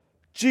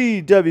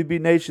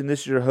GWB Nation, this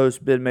is your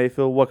host, Ben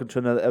Mayfield. Welcome to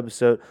another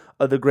episode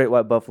of the Great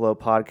White Buffalo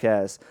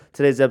Podcast.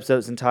 Today's episode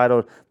is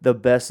entitled The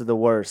Best of the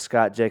Worst.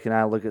 Scott, Jake, and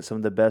I look at some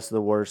of the best of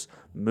the worst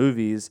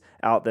movies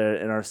out there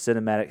in our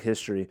cinematic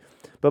history.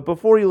 But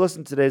before you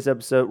listen to today's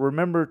episode,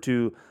 remember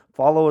to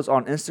follow us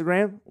on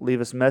Instagram, leave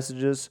us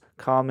messages,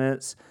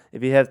 comments.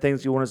 If you have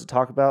things you want us to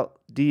talk about,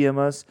 DM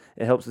us.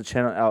 It helps the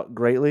channel out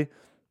greatly.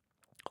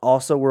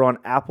 Also, we're on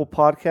Apple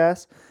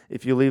Podcasts.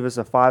 If you leave us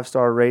a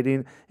 5-star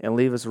rating and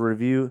leave us a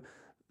review,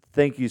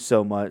 thank you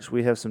so much.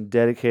 We have some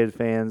dedicated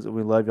fans, and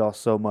we love y'all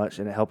so much,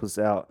 and it helps us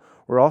out.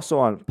 We're also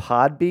on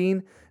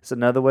Podbean. It's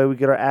another way we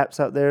get our apps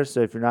out there. So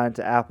if you're not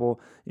into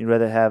Apple, you'd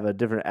rather have a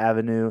different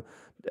avenue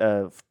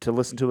to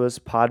listen to us,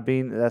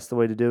 Podbean, that's the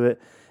way to do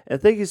it. And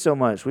thank you so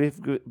much.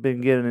 We've been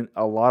getting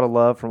a lot of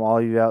love from all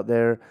of you out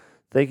there.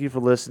 Thank you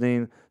for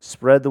listening.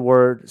 Spread the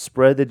word.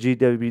 Spread the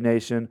GWB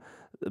Nation,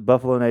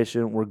 Buffalo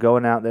Nation. We're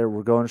going out there.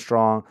 We're going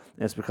strong,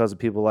 and it's because of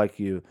people like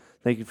you.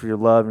 Thank you for your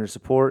love and your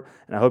support,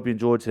 and I hope you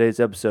enjoyed today's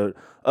episode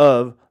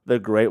of the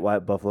Great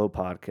White Buffalo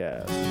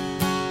Podcast.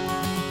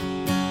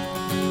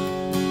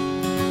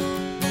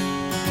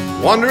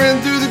 Wandering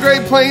through the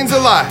great plains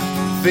of life,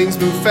 things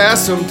move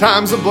fast,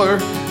 sometimes a blur.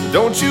 But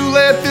don't you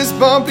let this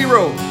bumpy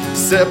road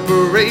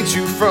separate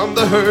you from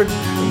the herd.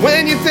 And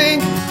when you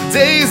think the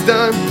day is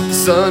done, the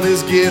sun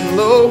is getting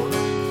low,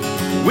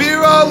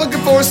 we're all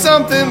looking for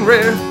something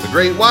rare. The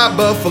Great White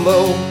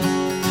Buffalo,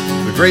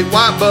 the Great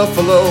White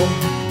Buffalo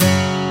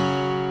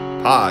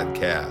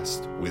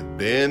Podcast with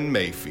Ben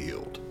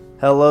Mayfield.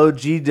 Hello,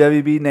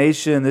 GWB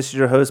Nation. This is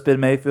your host,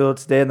 Ben Mayfield.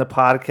 Today in the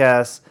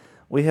podcast,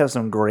 we have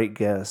some great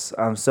guests.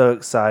 I'm so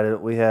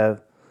excited. We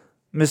have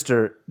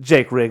Mr.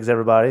 Jake Riggs,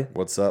 everybody.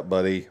 What's up,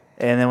 buddy?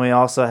 And then we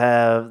also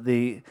have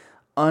the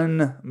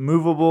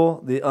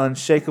unmovable, the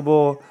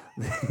unshakable,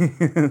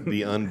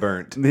 The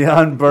unburnt. the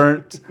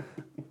unburnt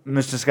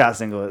Mr. Scott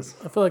Singlets.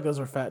 I feel like those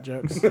are fat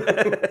jokes.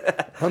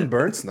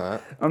 Unburnt's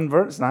not.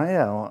 Unburnt's not,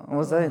 yeah.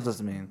 What's that supposed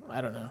to mean?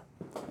 I don't know.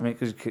 I mean,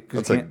 because you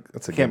That's a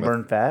can't Game of-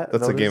 burn fat?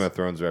 That's Is a that Game what of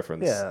Thrones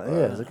reference. Yeah,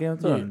 it's a Game of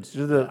Thrones.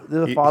 You're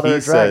the He- father he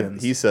of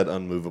dragons. He said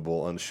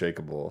unmovable,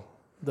 unshakable.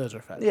 Those are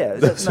fat Yeah,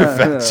 jokes. no,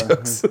 fat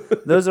jokes.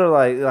 Those are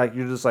like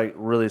you're just like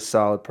really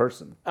solid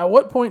person. At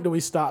what point do we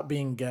stop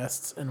being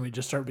guests and we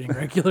just start being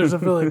regulars? I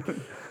feel like,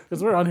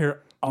 because we're on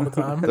here all the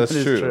time. That's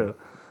It is true.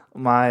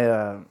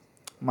 My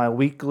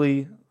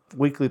weekly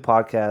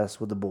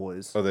podcast with the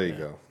boys. Oh, there you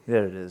go.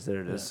 There it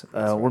is.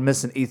 We're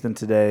missing Ethan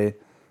today.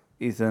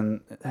 Ethan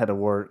had to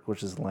work,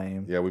 which is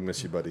lame. Yeah, we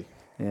miss you, buddy.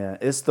 Yeah,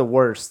 it's the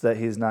worst that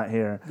he's not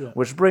here. Yeah.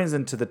 Which brings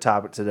into the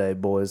topic today,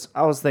 boys.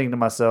 I was thinking to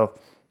myself,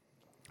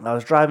 I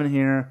was driving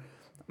here,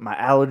 my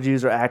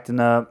allergies are acting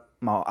up,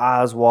 my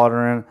eyes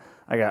watering,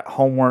 I got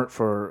homework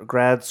for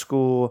grad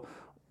school,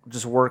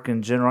 just work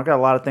in general. I got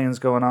a lot of things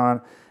going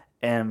on,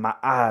 and my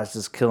eyes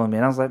just killing me.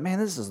 And I was like, man,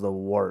 this is the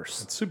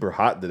worst. It's super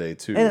hot today,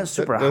 too. And it's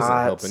super that doesn't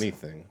hot. help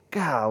anything.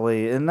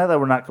 Golly. And not that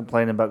we're not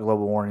complaining about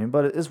global warming,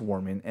 but it is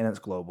warming, and it's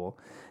global.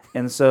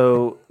 And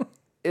so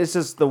it's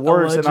just the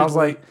worst. And I was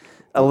like,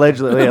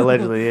 allegedly,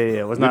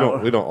 yeah. It was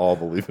not. We don't all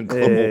believe in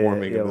global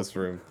warming yeah. in this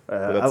room.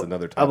 But that's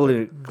another topic. I believe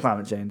in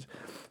climate change.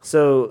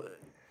 So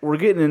we're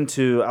getting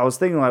into, I was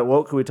thinking like,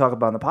 what could we talk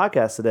about in the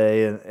podcast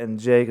today? And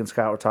Jake and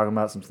Scott were talking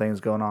about some things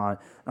going on.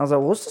 And I was like,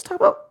 well, let's just talk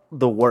about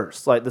the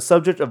worst, like the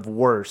subject of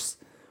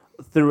worst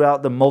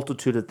throughout the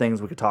multitude of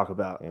things we could talk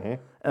about. Mm-hmm.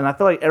 And I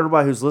feel like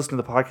everybody who's listening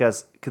to the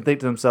podcast can think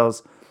to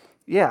themselves,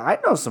 yeah, I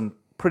know some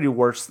pretty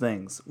worse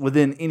things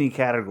within any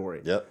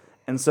category. Yep.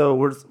 And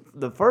so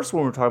the first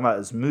one we're talking about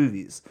is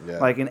movies. Yeah.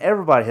 Like, and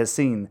everybody has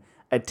seen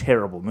a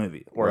terrible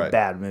movie or a Right.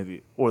 bad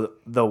movie or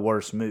the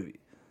worst movie.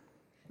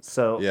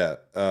 So Yeah.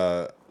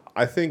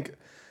 I think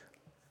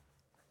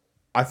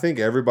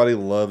everybody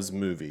loves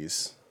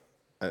movies,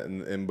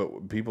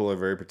 but people are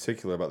very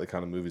particular about the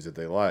kind of movies that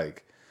they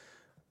like.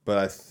 But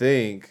I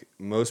think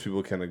most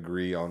people can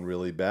agree on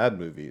really bad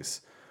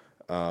movies.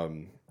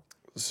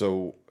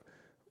 So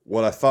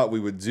what I thought we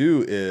would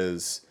do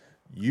is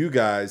you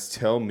guys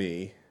tell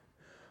me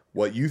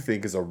what you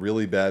think is a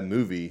really bad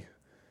movie,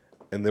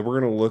 and then we're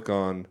going to look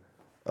on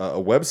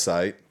a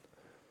website,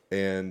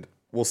 and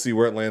we'll see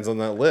where it lands on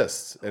that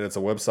list. And it's a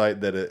website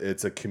that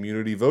it's a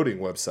community voting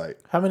website.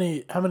 How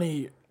many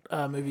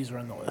movies are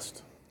on the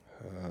list?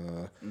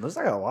 there's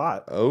like a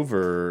lot.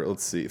 Over,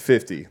 let's see,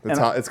 50.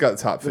 It's got the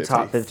top 50. The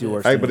top 50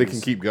 worst But it movies.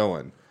 can keep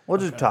going. We'll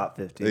do top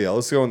 50. Yeah,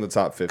 let's go in the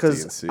top 50 and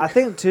Because see. I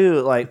think,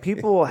 too, like,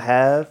 people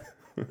have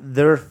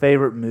their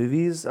favorite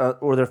movies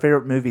or their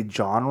favorite movie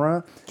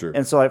genre. True.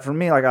 And so, like, for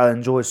me, like, I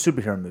enjoy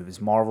superhero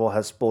movies. Marvel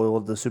has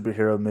spoiled the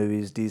superhero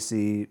movies.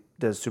 DC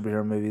does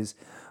superhero movies.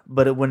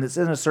 But when it's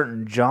in a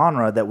certain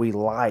genre that we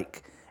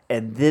like,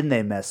 and then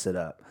they mess it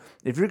up.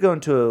 If you're going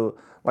to,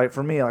 like,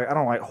 for me, like, I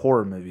don't like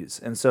horror movies.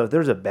 And so if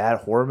there's a bad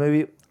horror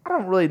movie, I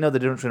don't really know the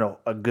difference between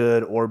a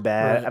good or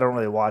bad. Right. I don't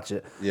really watch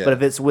it. Yeah. But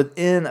if it's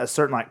within a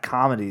certain, like,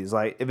 comedies,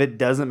 like, if it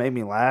doesn't make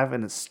me laugh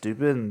and it's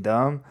stupid and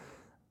dumb,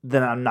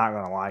 then I'm not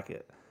going to like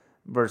it.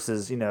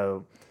 Versus, you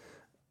know,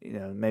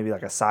 maybe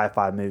like a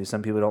sci-fi movie.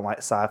 Some people don't like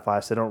sci-fi,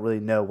 so they don't really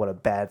know what a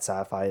bad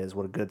sci-fi is,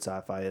 what a good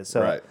sci-fi is.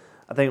 So Right.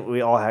 I think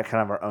we all have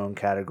kind of our own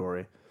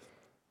category.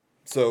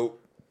 So,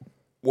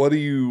 what do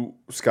you,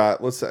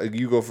 Scott? Let's say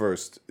you go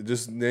first.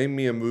 Just name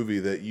me a movie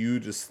that you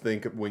just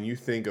think when you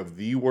think of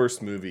the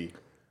worst movie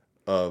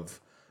of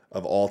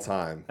all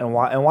time. And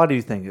why do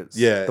you think it's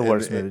the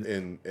worst and,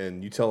 movie?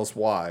 and you tell us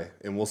why,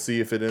 and we'll see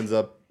if it ends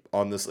up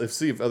on this. Let's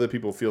see if other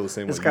people feel the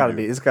same way. It's got to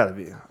be. It's got to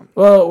be.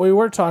 Well, we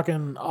were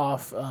talking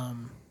off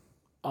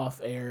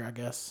air, I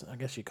guess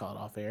you call it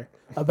off air,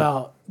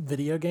 about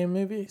video game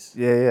movies.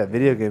 Yeah.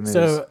 Video game movies.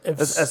 So if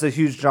that's a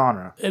huge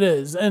genre. It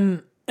is,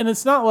 and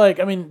it's not like,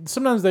 I mean,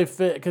 sometimes they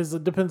fit because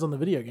it depends on the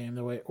video game,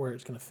 the way where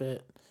it's going to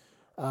fit.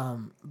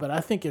 But I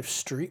think if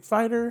Street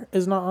Fighter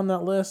is not on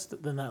that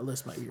list, then that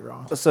list might be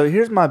wrong. So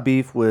here's my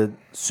beef with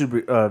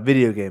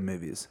video game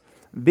movies.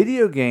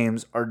 Video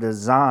games are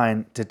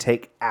designed to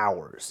take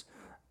hours,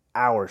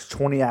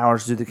 20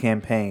 hours to do the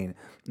campaign.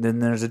 Then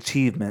there's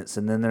achievements,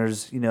 and then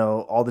there's,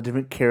 all the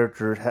different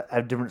characters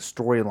have different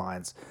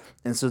storylines.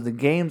 And so the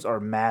games are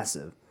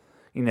massive.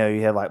 You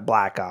have like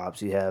Black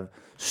Ops, you have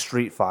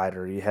Street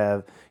Fighter, you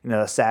have,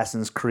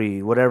 Assassin's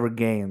Creed, whatever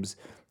games,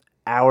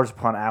 hours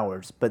upon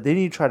hours. But then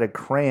you try to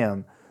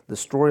cram the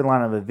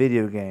storyline of a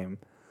video game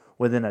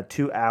within a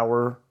 2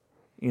 hour,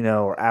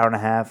 or hour and a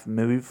half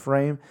movie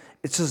frame.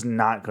 It's just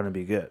not going to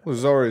be good.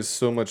 There's always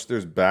so much.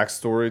 There's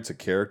backstory to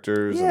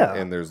characters, Yeah.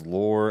 and there's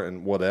lore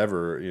and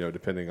whatever,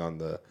 depending on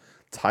the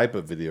type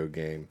of video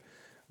game.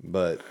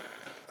 But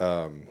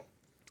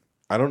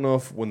I don't know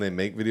if when they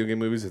make video game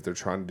movies, if they're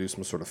trying to do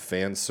some sort of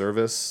fan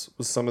service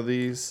with some of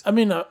these. I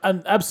mean,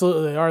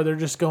 absolutely they are. They're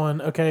just going,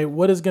 okay,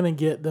 what is going to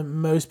get the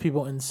most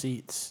people in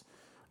seats?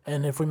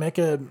 And if we make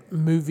a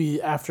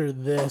movie after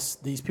this,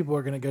 these people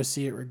are going to go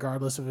see it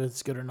regardless if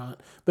it's good or not.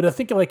 But I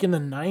think like in the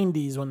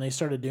 90s when they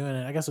started doing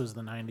it, I guess it was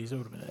the 90s, it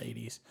would have been the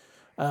 80s.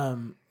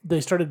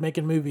 They started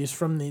making movies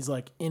from these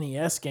like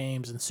NES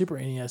games and Super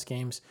NES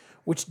games,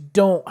 which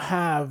don't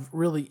have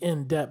really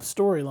in-depth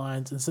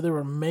storylines. And so they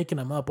were making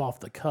them up off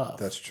the cuff.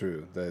 That's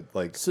true.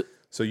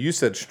 So you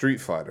said Street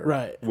Fighter,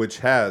 Right. Which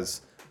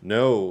has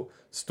no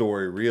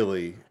story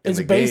really. It's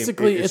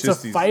basically it's a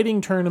fighting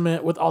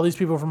tournament with all these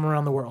people from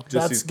around the world. Just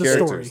That's these the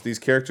characters, story. these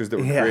characters that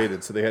were Yeah.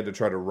 created, so they had to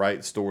try to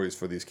write stories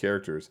for these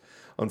characters.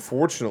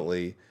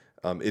 Unfortunately,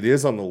 it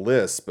is on the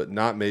list, but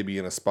not maybe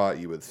in a spot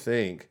you would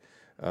think.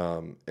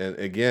 And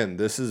again,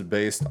 this is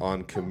based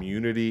on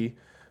community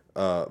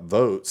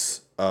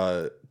votes.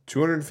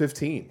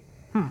 215.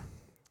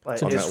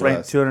 Like, on it's that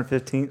ranked list.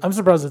 215th. I'm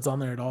surprised it's on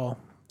there at all.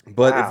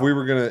 But Wow. if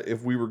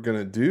we were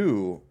gonna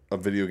do a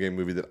video game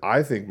movie that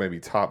I think maybe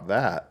top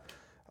that,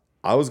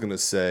 I was gonna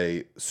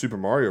say Super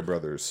Mario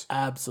Brothers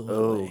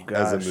Absolutely.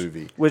 as a Gosh.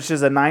 movie. Which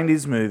is a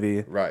 90s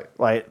movie. Right.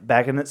 Like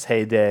back in its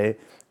heyday.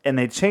 And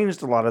they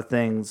changed a lot of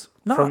things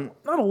Not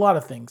a lot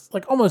of things.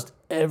 Like almost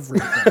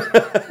everything.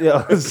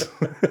 Yeah, it was-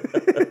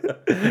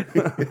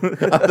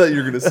 I thought you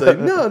were gonna say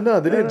no,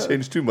 they didn't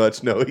change too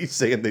much. No, he's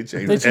saying they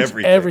changed They changed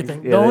everything.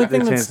 everything. Yeah, the only they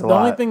thing changed a the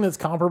only lot. thing that's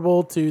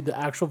comparable to the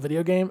actual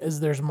video game is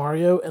there's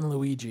Mario and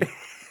Luigi.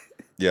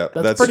 Yeah,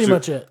 That's pretty true.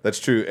 much it. That's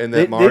true. And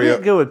they that Mario.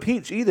 didn't go with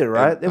Peach either,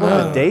 right? They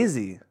went with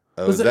Daisy.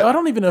 Was is it, that- I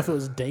don't even know if it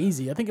was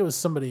Daisy. I think it was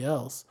somebody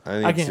else.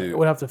 I need to-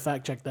 would have to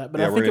fact check that, but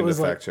yeah, I we're think it going was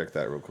to like fact check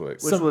that real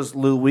quick. Which was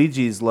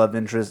Luigi's love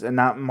interest and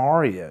not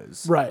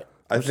Mario's. right.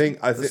 I think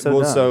so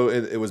well, dumb. so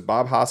it was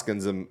Bob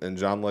Hoskins and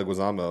John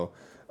Leguizamo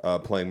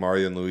playing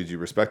Mario and Luigi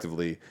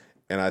respectively,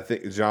 and I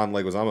think John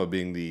Leguizamo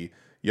being the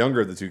younger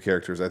of the two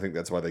characters, I think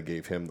that's why they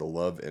gave him the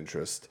love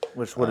interest.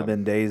 Which would have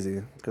been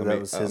Daisy. Because that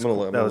was his, I'm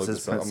gonna that was look his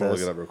this up. I'm princess. gonna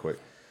look it up real quick.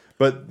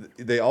 But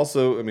they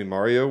also,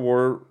 Mario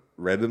wore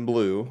red and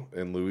blue,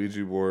 and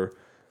Luigi wore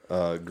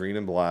green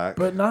and black.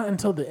 But not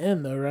until the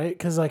end though, right?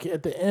 Because like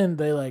at the end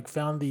they like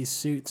found these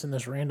suits in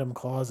this random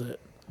closet.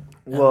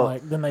 And, Well,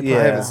 like, then they yeah. I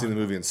put haven't them seen the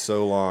on. movie in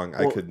so long.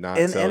 I could not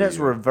And, tell and it's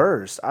you.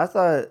 reversed. I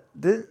thought,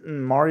 didn't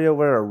Mario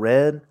wear a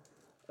red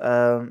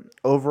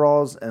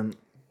overalls and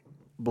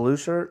blue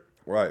shirt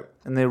Right.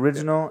 in the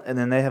original? And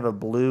then they have a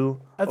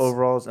blue That's-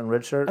 overalls and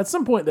red shirt? At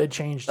some point they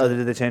changed it. Oh,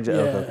 did they change it?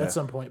 yeah, Okay, okay. at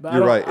some point. But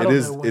You're I right. don't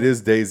It know when. is. It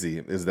is Daisy.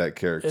 Is that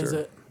character? Is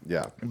it?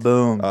 Yeah.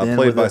 Boom. Ben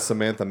Played with by the-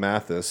 Samantha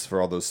Mathis.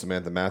 For all those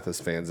Samantha Mathis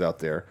fans out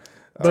there,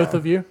 Both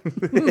of you.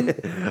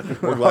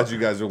 we're glad you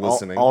guys are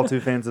listening. all two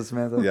fans of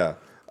Samantha?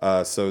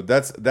 Yeah. So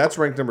that's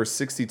ranked number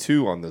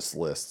 62 on this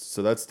list.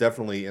 So that's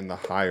definitely in the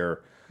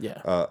higher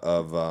Yeah.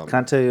 of. Can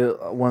I tell you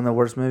one of the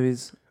worst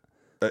movies?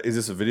 Is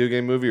this a video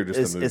game movie or just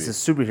It's, a movie? it's a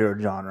superhero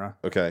genre.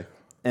 Okay.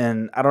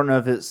 And I don't know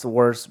if it's the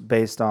worst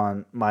based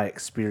on my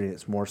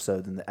experience more so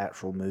than the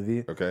actual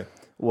movie. Okay.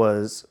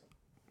 Was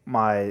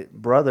my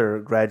brother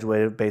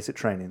graduated basic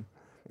training.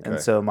 And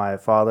Okay. so my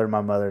father,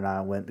 my mother, and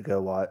I went to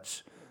go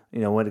watch,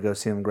 went to go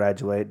see him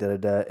graduate,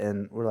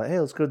 and we're like, hey,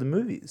 let's go to the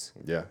movies.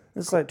 Yeah.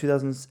 It's like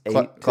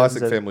 2008.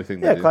 Classic 2007. family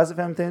thing to Yeah, do. classic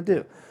family thing to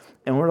do.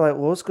 And we're like,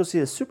 well, let's go see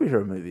a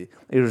superhero movie.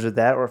 Either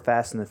that or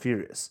Fast and the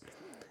Furious.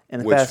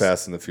 And Which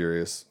Fast and the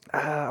Furious?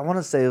 I want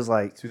to say it was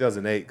like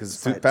 2008,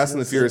 because like Fast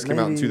and the Furious came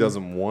out in maybe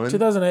 2001.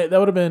 2008. That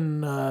would have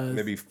been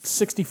Maybe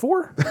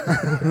 64.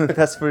 Fast and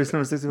Furious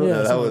number 61.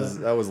 Yeah.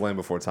 that was Land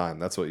Before Time.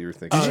 That's what you were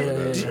thinking. Oh, yeah.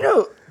 Did you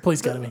know? Police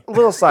Academy.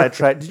 Little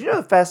sidetrack. Did you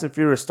know that Fast and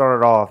Furious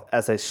started off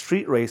as a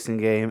street racing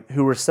game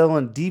who were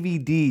selling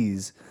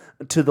DVDs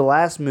to the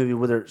last movie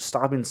where they're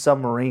stopping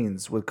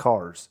submarines with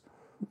cars?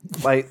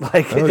 Like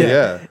Oh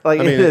yeah, like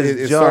I mean,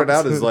 it started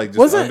out as like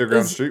just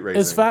underground street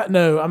racing.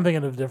 No, I'm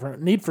thinking of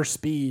different. Need for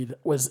Speed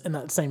was in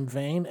that same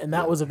vein, and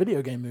that was a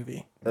video game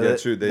movie. Yeah,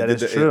 true. They that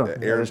did. is true. Aaron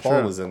That is Paul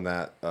true. was in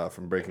that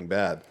from Breaking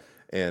Bad,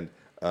 and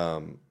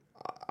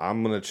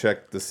I'm gonna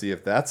check to see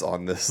if that's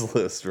on this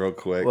list real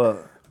quick. Well,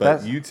 but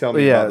that's- you tell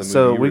me yeah, about the movie.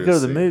 so you we were go to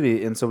the see.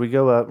 movie, and so we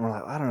go up, and we're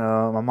like, I don't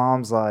know. My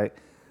mom's like,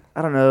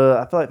 I don't know.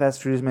 I feel like Fast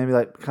and Furious maybe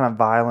like kind of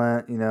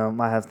violent,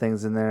 might have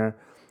things in there.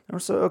 And we're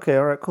so, okay,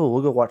 all right, cool.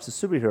 We'll go watch the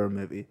superhero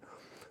movie.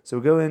 So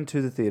we go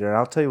into the theater, and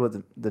I'll tell you what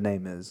the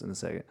name is in a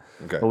second.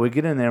 Okay. But we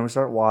get in there, and we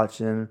start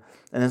watching, and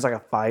there's like a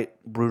fight,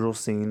 brutal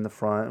scene in the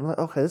front. And we're like,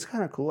 okay, this is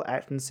kind of cool.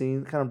 Action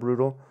scene, kind of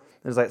brutal.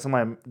 There's like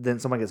somebody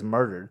gets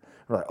murdered.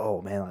 We're like,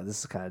 oh man, like this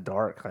is kind of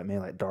dark. Like maybe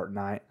like Dark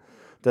Knight.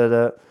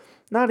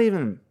 Not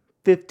even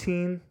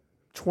 15,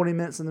 20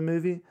 minutes in the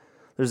movie,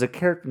 there's a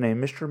character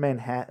named Mr.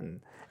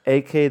 Manhattan,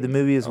 a.k.a. the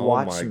movie is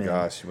Watchmen. Oh my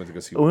gosh, you went to go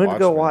see We went to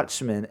go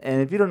Watchmen. Watchmen,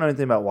 and if you don't know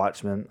anything about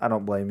Watchmen, I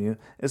don't blame you.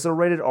 It's a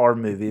rated R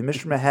movie. And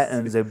Mr.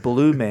 Manhattan is a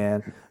blue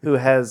man who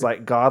has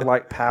like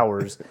godlike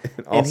powers.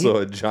 And also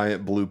a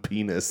giant blue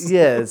penis.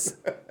 Yes,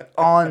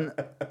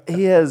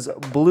 he has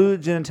blue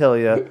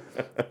genitalia,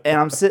 and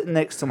I'm sitting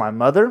next to my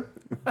mother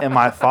and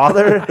my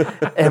father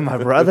and my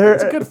brother.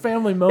 It's a good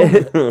family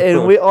moment.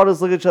 And we all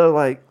just look at each other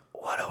like,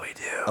 what do we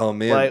do? Oh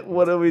man, Like,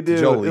 what do we do?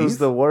 Did y'all It was leave?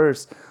 the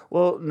worst.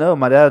 Well, no,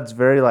 my dad's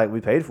very like,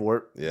 we paid for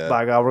it. Yeah.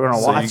 By God, we're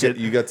gonna watch it.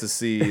 You got to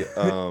see.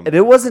 And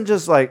it wasn't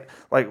just like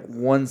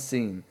one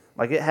scene.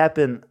 Like it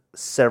happened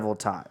several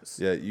times.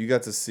 Yeah, you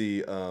got to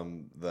see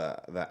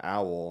the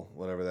owl,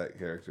 whatever that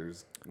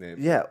character's name.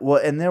 Yeah. Well,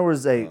 and there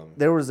was a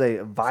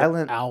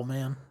violent. Owl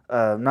man.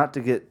 Not to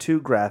get too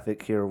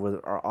graphic here with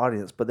our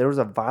audience, but there was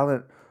a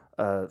violent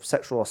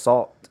sexual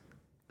assault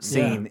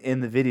scene in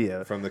the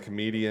video. From the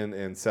comedian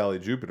and Sally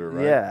Jupiter,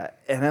 right? Yeah,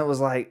 and it was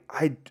like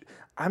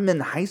I'm in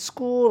high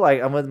school,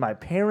 like I'm with my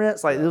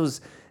parents, like it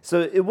was. So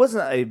it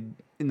wasn't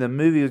in the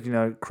movies,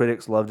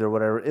 critics loved it or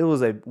whatever. It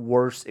was a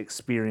worse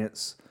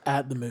experience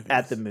At the movies.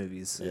 at the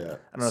movies. Yeah.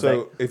 I don't know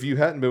So if you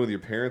hadn't been with your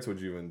parents,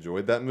 would you have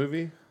enjoyed that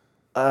movie?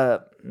 No,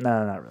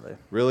 not really.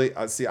 Really?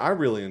 I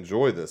really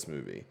enjoyed this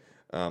movie.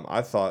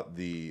 I thought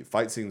the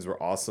fight scenes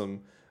were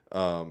awesome.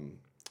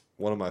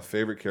 One of my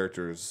favorite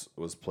characters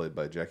was played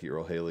by Jackie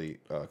Earle Haley,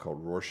 called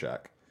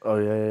Rorschach. Oh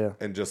yeah.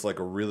 And just like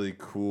a really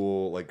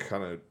cool, like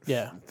kind of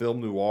Yeah. film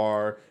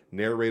noir,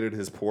 narrated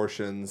his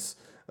portions,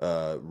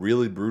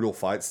 really brutal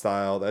fight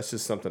style. That's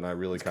just something I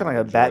really Kind kind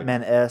of like a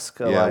Batman-esque.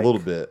 Yeah, a little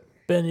bit.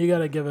 Ben, you got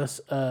to give us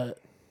a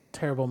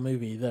terrible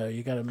movie, though.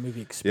 You got a movie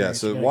Yeah, experience.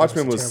 so You gotta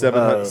Watchmen give was us a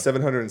terrible-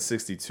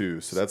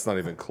 762, so that's not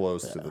even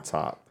close to the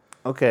top.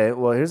 Okay,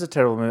 well here's a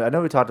terrible movie. I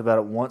know we talked about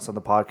it once on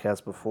the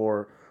podcast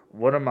before.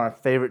 One of my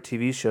favorite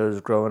TV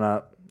shows growing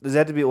up. Does it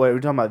have to be? Wait, are we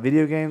talking about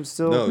video games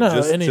still? No,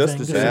 just anything, just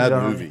just bad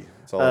genre. movie.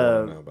 That's all I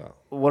want to know about.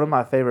 One of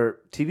my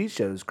favorite TV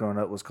shows growing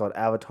up was called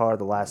Avatar: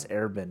 The Last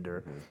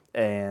Airbender,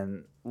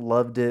 and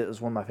loved it. It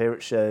was one of my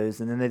favorite shows.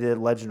 And then they did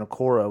Legend of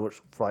Korra,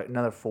 which for like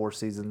another 4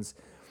 seasons.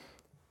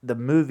 The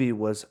movie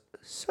was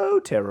so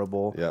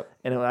terrible. Yep.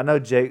 And I know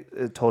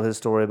Jake told his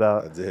story I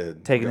about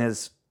did. taking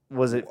his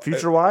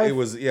future wife? It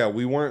was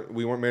we weren't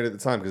married at the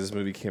time because this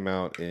movie came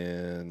out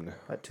in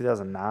like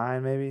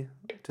 2009 maybe.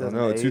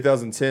 no 2008?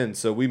 2010.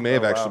 So we may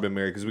have Oh, actually wow. been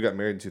married because we got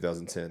married in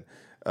 2010.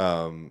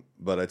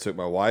 But I took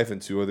my wife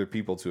and 2 other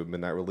people to a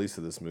midnight release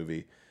of this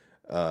movie,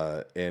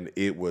 and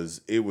it was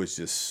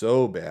just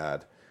so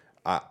bad.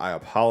 I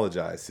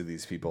apologize to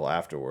these people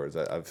afterwards.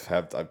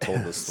 I've told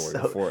this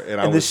story before, and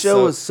I the was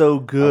show was so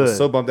good. I was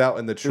so bummed out.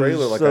 And the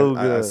trailer, like so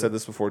I good. said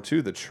this before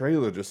too, the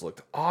trailer just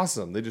looked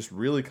awesome. They just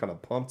really kind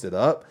of pumped it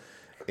up,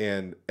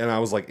 and I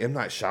was like, M.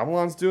 Night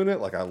Shyamalan's doing it.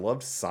 Like I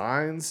loved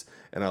Signs,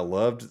 and I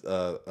loved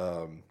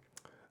The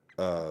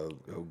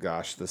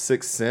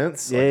Sixth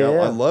Sense. Like, Yeah.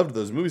 I loved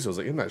those movies. So I was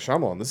like, M. Night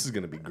Shyamalan, this is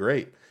going to be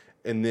great.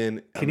 And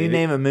then Can you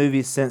name a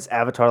movie since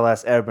Avatar: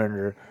 Last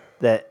Airbender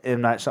that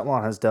M. Night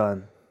Shyamalan has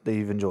done that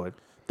you've enjoyed?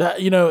 That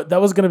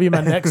that was going to be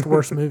my next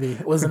worst movie.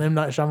 Was an M.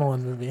 Night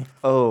Shyamalan movie,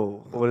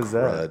 Oh, what is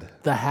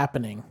that? The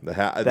Happening. The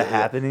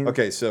Happening?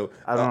 Okay, so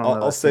I don't know if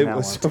I'll I've say seen that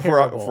one. so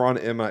we're on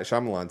M. Night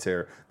Shyamalan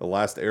tear. The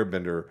Last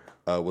Airbender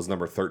was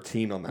number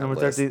 13 on that Number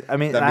list. 13. I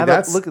mean, I have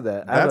that's look at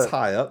that. I have That's a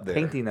high up there.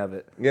 Painting of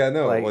it. Yeah,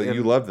 no. Like, Well,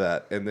 you love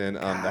that. And then The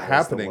that's the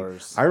Happening.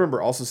 worst. I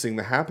remember also seeing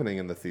The Happening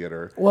in the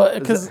theater. Well,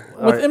 because with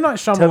All right, M. Night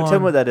Tell Shyamalan. me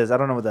what that is. I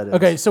don't know what that is.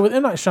 Okay, so with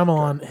M. Night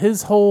Shyamalan,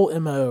 his whole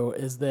MO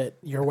is that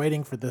you're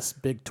waiting for this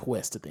big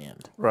twist at the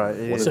end. Right.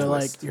 Yeah, What So a like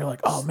twist. you're like,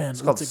 oh man,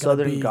 it's called what's it gonna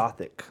Southern be?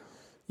 Gothic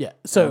Yeah.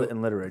 So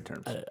in literary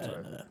terms. I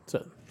didn't know that.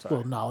 So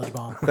Little knowledge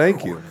bomb.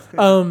 Thank you.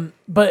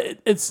 But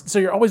it's so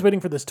you're always waiting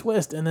for this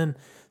twist, and then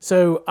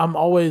so I'm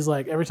always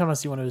like every time I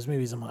see one of his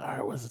movies, I'm like, all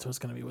right, what's the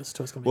twist gonna be? What's the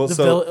twist gonna be?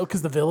 Well,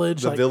 Because the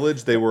village, The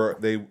Village,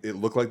 it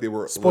looked like they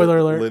were Spoiler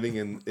alert. living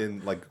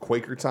in like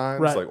Quaker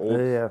times, Right. like old,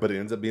 Yeah. but it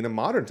ends up being a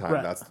modern time.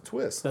 Right. That's the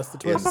twist. That's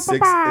the In twist.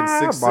 Sixth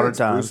Modern Sense,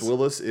 times. Bruce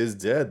Willis is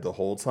dead the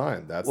whole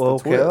time. That's Well,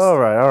 the okay, twist. all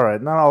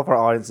right. Not all of our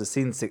audience has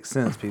seen Sixth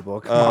Sense, people.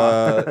 Come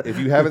on. If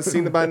you haven't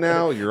seen it by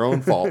now, your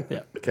own fault.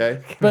 Yeah.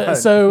 Okay. But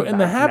so in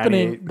the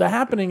 1998.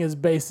 happening is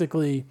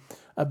basically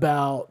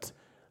about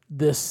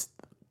this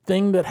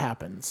thing that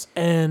happens,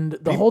 and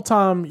the whole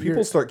time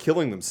People start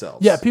killing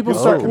themselves. yeah, people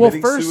start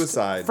committing first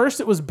suicide. First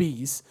it was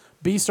bees.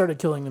 Bees started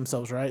killing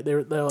themselves, right?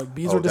 They're like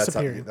bees were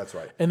disappearing. That's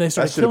right. And they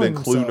started that should have killing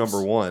been clue themselves.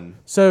 number one.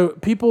 So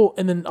people,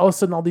 and then all of a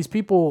sudden, all these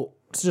people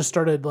just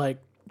started like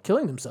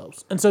killing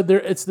themselves, and so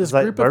it's this It's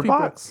like group Bird of people.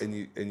 Box. And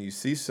you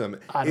see some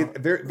don't-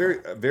 very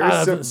I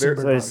haven't seen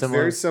Bird Box.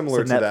 very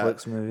similar It's a to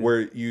Netflix that movie. where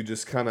you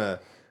just kind of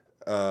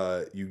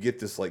you get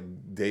this like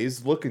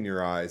dazed look in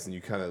your eyes and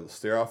you kind of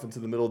stare off into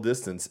the middle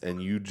distance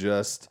and you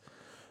just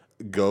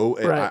go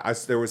and Right.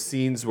 there were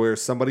scenes where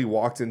somebody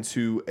walked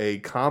into a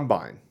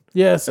combine.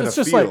 Yes, in it's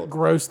a just like field.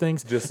 gross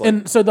things. Just like-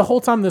 and so the whole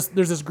time there's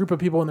this group of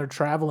people and they're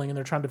traveling and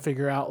they're trying to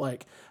figure out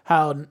like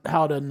how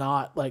to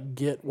not like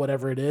get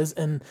whatever it is.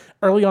 And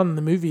early on in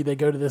the movie they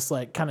go to this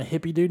like kind of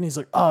hippie dude and he's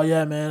like, "Oh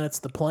yeah, man, it's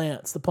the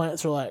plants. The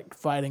plants are like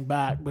fighting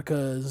back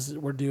because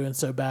we're doing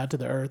so bad to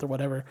the earth or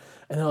whatever."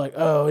 And they're like,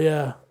 "Oh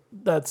yeah.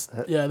 That's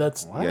Yeah,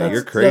 that's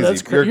you're crazy.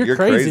 that's You're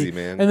crazy,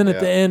 man. And then at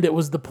Yeah. the end, it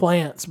was the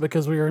plants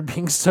because we were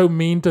being so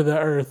mean to the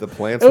earth. The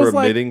plants It were was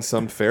like emitting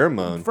some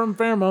pheromone. from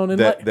pheromone, and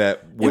that- like,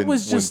 that when- it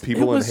was when just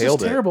people it was inhaled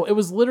just it. terrible. It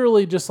was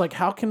literally just like,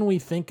 how can we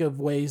think of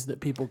ways that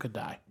people could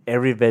die?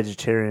 Every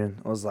vegetarian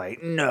was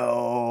like,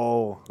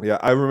 no. Yeah,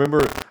 I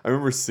remember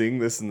seeing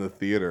this in the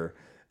theater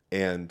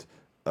and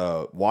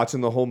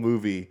watching the whole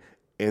movie,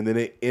 and then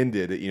it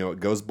ended. It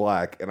goes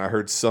black, and I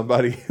heard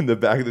somebody in the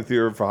back of the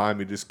theater behind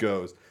me just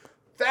goes,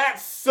 "That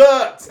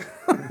sucked!"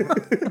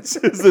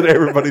 Just that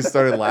everybody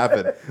started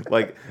laughing.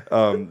 Like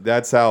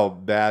that's how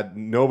bad.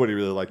 Nobody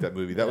really liked that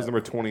movie. That was number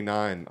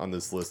 29 on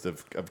this list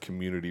of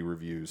community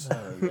reviews.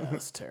 Yeah,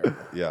 that's terrible.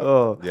 Yeah,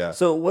 Oh, yeah.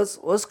 So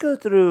let's go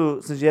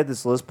through, since you had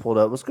this list pulled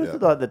up. Let's go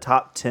through the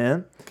top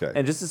 10, Okay.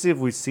 and just to see if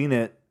we've seen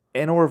it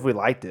and or if we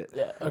liked it.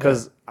 Yeah, okay.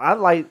 Because I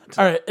liked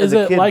All right, as is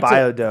a it kid like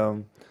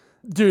Biodome.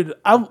 Dude,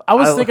 I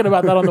was thinking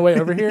about that on the way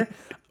over here.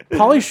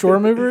 Pauly Shore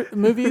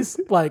movies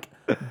like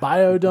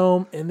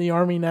Biodome, In the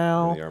Army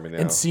Now, In the Army Now.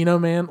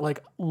 Encino Man,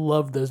 like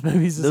loved those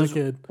movies as Those a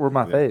kid. were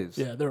my faves.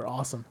 Yeah, they were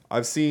awesome.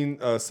 I've seen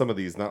some of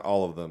these, not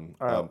all of them.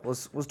 All right,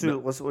 let's we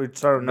start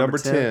with Number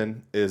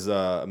 10 is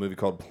a movie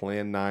called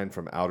Plan 9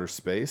 from Outer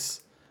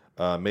Space,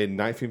 made in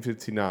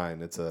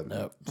 1959. It's a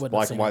wouldn't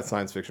black seen and white it.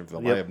 science fiction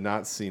film. Yep. I have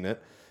not seen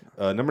it.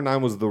 Number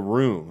 9 was The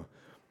Room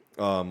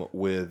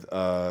with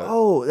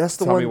Oh, that's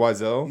the Tommy one.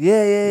 Wiseau.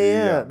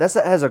 Yeah. That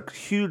has a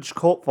huge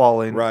cult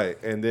following.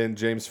 Right, and then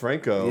James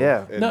Franco.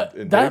 Yeah. and, No,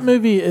 and that Dave-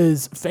 movie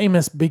is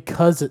famous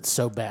because it's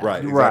so bad.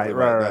 Right, exactly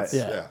Right, right. right. That's-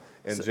 Yeah. yeah.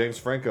 And James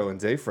Franco and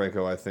Dave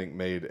Franco, I think,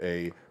 made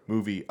a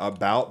movie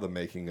about the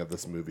making of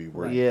this movie.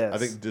 Where Yes. I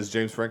think does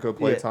James Franco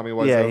play Yeah, Tommy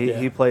Wiseau? yeah,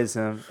 he plays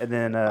him, and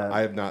then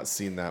I have not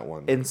seen that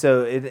one. and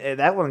so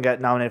that one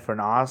got nominated for an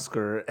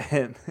Oscar,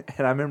 and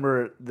I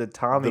remember the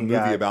Tommy The movie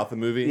guy, about the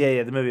movie.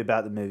 yeah, the movie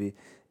about the movie,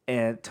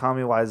 and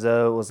Tommy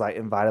Wiseau was like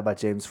invited by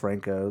James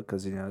Franco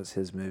because it's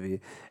his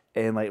movie,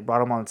 and like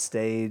brought him on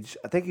stage.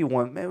 I think he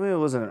won. Maybe it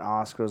wasn't an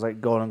Oscar. It was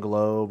like Golden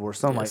Globe or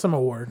something Yeah, like some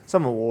award.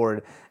 some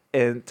award.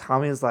 And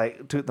Tommy was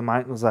like, took the mic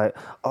and was like,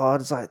 "Oh,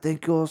 it's like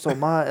thank you all so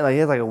much." Like he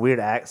has like a weird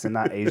accent,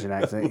 not Asian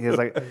accent. He has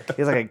like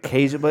a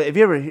Cajun. But if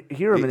you ever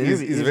hear him in the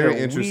movie, He's a very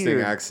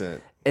interesting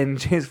accent. And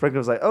James Franco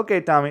was like,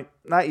 "Okay, Tommy,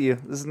 not you.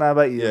 This is not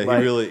about you." Yeah, like,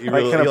 he really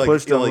kind of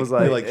pushed him. he Was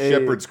like, like hey.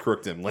 shepherd's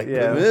crooked him. Like,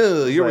 Yeah,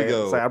 here we It's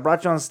go. It's like I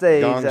brought you on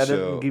stage. Gong I show.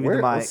 didn't give you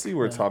the Let's mic. see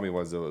where Tommy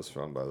Wiseau is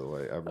from, by the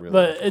way. I really.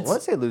 But I it's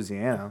want to say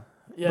Louisiana.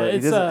 yeah, but he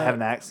it's doesn't have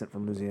an accent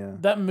from Louisiana.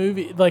 that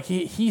movie. Like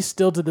he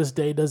still to this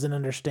day doesn't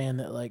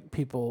understand that like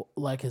people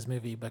like his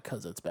movie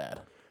because it's bad.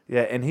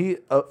 Yeah, and he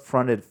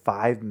upfronted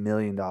 $5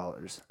 million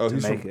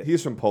to make it.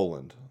 He's from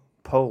Poland.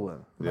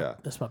 Poland. Yeah,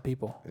 That's my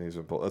people. and he's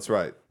from Poland. That's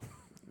right.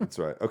 That's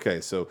right.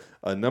 Okay, so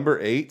number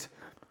 8.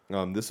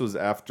 This was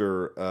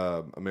after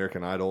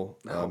American Idol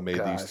made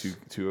gosh. these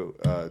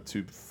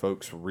two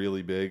folks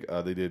really big.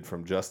 They did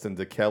From Justin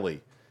to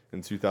Kelly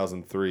in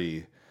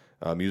 2003,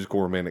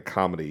 musical romantic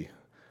comedy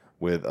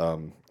with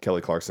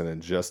Kelly Clarkson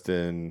and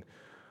Justin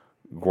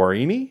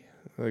Guarini.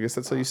 I guess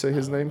that's how you say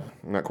his name.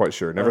 I'm not quite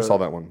sure. Never saw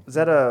that one. Is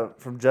that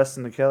from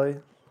Justin to Kelly? Is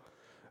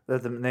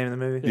that the name of the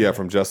movie? Yeah,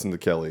 From Justin to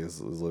Kelly is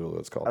literally what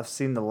it's called. I've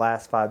seen the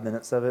last 5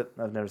 minutes of it.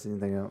 I've never seen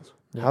anything else.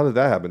 How did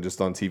that happen? Just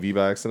on TV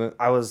by accident?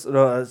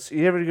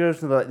 You ever go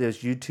to like those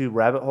YouTube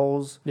rabbit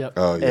holes? Yep.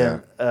 Oh yeah.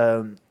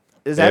 And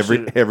it's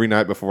every actually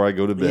night before I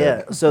go to bed.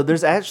 yeah. So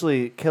there's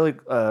actually Kelly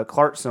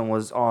Clarkson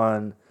was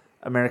on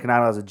American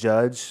Idol as a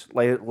judge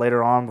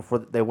later on before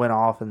they went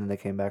off and then they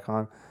came back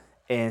on,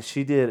 and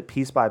she did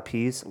piece by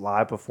piece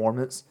live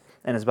performance,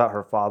 and it's about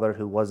her father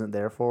who wasn't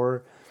there for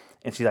her,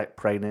 and she's like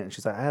pregnant, and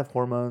she's like, I have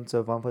hormones, so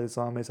if I'm playing the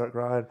song, I may start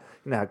crying.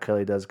 You know how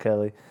Kelly does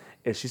Kelly,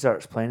 and she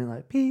starts playing it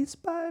like piece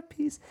by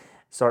piece.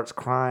 Starts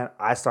crying.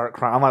 I start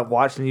crying. I'm like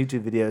watching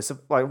YouTube videos. So,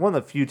 like one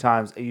of the few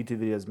times a YouTube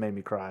video has made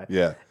me cry.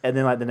 Yeah. And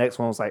then like the next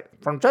one was like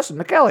from Justin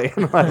to Kelly.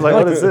 And I was like,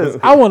 what is this?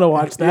 I want to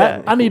watch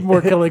that. Yeah. I need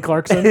more Kelly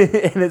Clarkson. And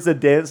it's a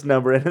dance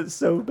number, and it's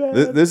so bad.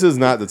 This is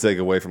not to take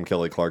away from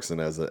Kelly Clarkson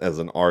as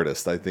an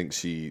artist. I think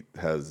she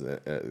has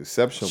an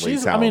exceptionally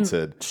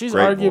talented, she's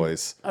great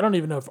voice. I don't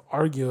even know if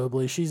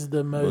arguably she's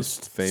the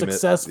most famous,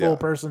 successful yeah.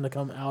 person to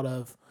come out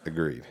of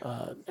Agreed.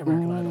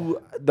 American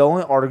Idol. The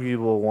only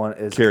arguable one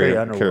is Carrie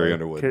Underwood. Carrie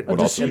Underwood would Did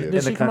also she, be did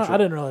it. she come out? I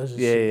didn't realize.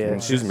 Yeah.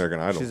 She's American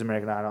Idol. She's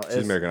American Idol.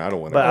 She's American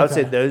Idol winner. But I would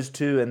say Okay. those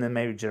two, and then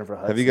maybe Jennifer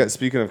Hudson. Have you guys?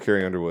 Speaking of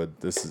Carrie Underwood,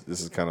 this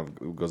is kind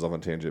of goes off on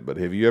tangent. But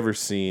have you ever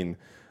seen?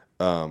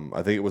 I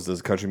think it was the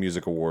Country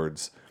Music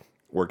Awards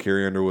where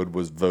Carrie Underwood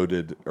was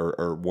voted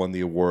or won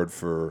the award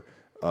for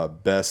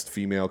best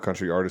female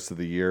country artist of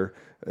the year,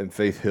 and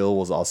Faith Hill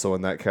was also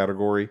in that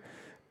category.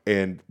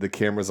 And the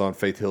camera's on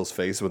Faith Hill's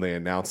face when they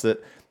announce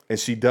it. And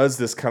she does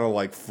this kind of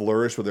like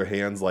flourish with her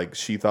hands, like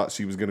she thought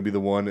she was going to be the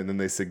one. And then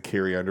they said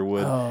Carrie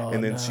Underwood.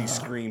 And then she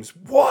screams,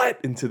 "What?"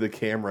 into the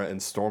camera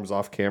and storms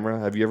off camera.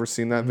 Have you ever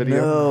seen that video?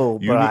 No,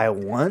 You but need- I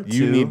want to.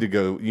 You need to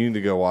go. You need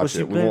to go watch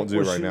it. We won't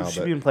do it right now. Was she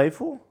But being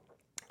playful?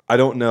 I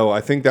don't know. I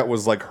think that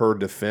was like her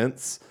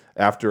defense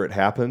after it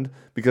happened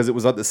because it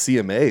was at the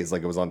CMAs,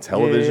 like it was on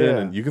television, Yeah.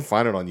 and you can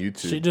find it on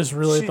YouTube. She just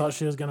really thought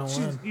she was gonna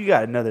win. You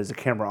gotta know there's a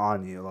camera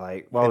on you.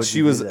 Like, why and would she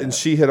you was, do that? and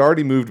she had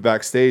already moved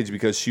backstage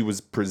because she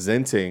was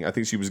presenting. I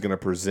think she was going to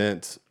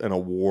present an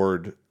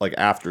award like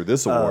after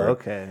this award.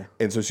 okay.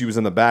 And so she was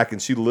in the back,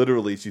 and she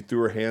threw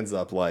her hands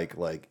up like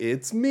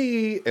it's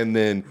me. And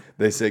then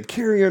they said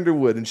Carrie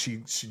Underwood, and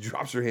she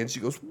drops her hands. She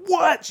goes,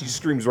 "What?" She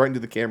screams right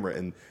into the camera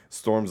and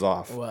storms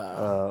off.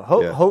 Wow.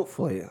 Yeah.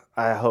 Hopefully,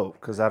 I hope,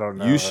 because I don't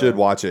know. You should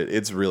watch it.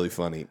 It's really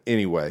funny.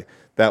 Anyway,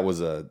 that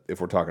was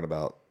if we're talking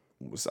about.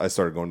 I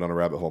started going down a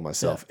rabbit hole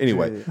myself.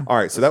 Anyway, all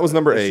right. So that was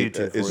number 8.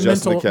 YouTube for Is you.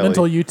 Justin Mental, Kelly.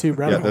 mental YouTube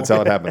rabbit Yeah, hole. that's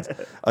how it happens.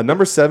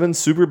 Number 7,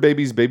 Super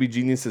Babies, Baby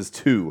Geniuses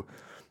 2.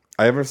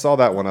 I never saw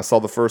that one. I saw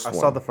the first I one.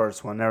 saw the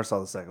first one. Never saw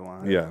the second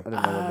one. Yeah. I didn't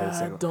know they made a I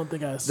second. don't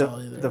think I saw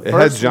either. The It had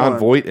first John one,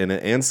 Voight in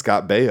it and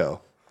Scott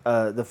Baio.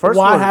 The first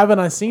Why one. haven't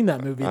I seen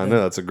that movie? I then?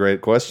 know, that's a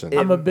great question.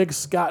 I'm a big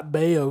Scott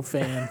Baio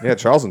fan. Yeah,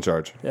 Charles in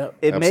charge. Yep.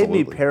 It made me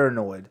Absolutely.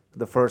 paranoid.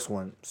 The first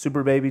one,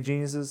 Super Baby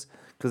Geniuses,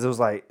 because it was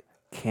like,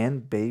 can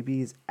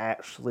babies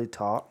actually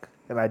talk?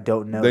 And I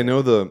don't know. They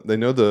know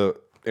the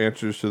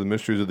answers to the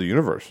mysteries of the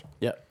universe.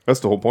 Yep. That's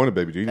the whole point of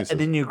Baby Geniuses. And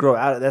then you grow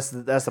out. That's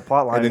the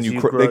plot line. And then is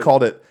you grow- they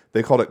called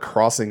it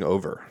crossing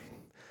over.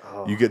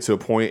 You get to a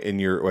point in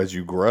as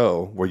you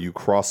grow where you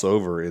cross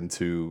over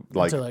into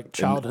like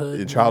childhood,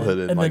 in childhood,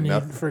 and like then you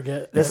nothing.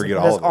 forget. You forget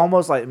all of it.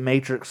 almost like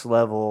Matrix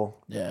level.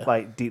 Yeah.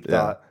 Like deep Yeah.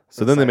 thought.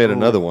 So It's then they like, made ooh.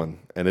 another one,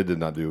 and it did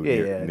not do Yeah,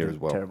 near it as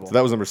did well. terrible. So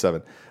that was number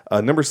 7.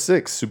 Number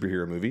 6,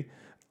 superhero movie,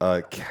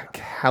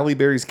 Halle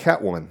Berry's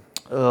Catwoman.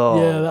 Oh,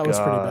 Yeah, that was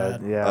pretty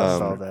God. bad. Yeah, I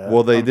saw that.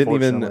 Well, they didn't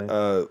even.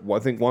 Unfortunately. I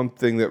think one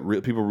thing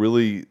that people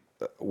really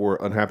were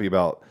unhappy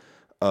about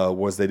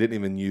was they didn't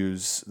even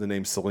use the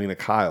name Selena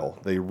Kyle.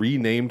 They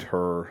renamed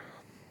her.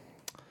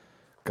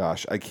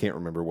 Gosh, I can't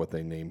remember what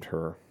they named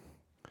her.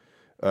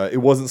 It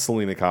wasn't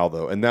Selena Kyle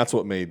though, and that's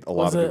what made a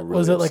lot Was of it people really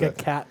was it like a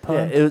upset. cat Yeah,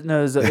 pun?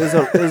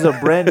 it was a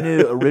brand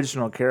new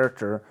original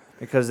character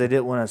because they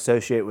didn't want to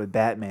associate with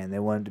Batman. They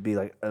wanted to be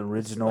like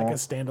original, like a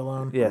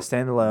standalone. yeah,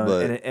 standalone,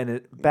 But- and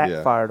it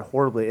backfired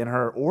horribly. And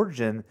her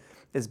origin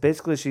is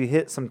basically she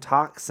hit some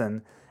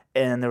toxin,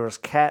 and there was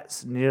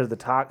cats near the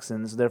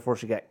toxins, therefore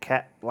she got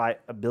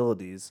cat-like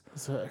abilities.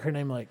 So her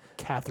name like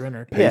Catherine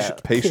or Yeah.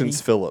 Patience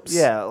Kitty. Phillips.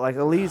 Yeah, like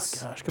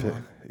Elise. Gosh, come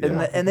on.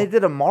 And they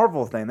did a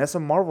Marvel thing. That's a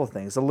Marvel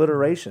thing. It's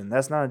alliteration.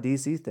 That's not a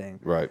DC thing.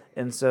 Right.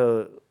 And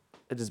so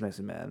it just makes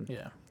me mad.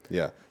 Yeah.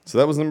 Yeah. So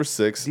that was number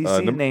 6.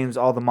 DC names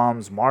all the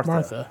moms Martha.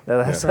 Martha.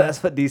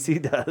 That's what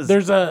DC does.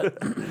 There's a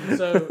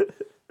so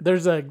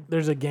there's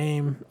a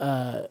game.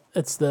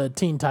 It's the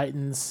Teen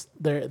Titans.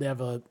 They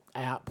have a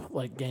app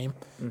like game,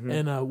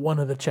 and one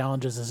of the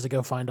challenges is to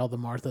go find all the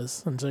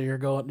Marthas. And so you're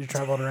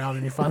traveling around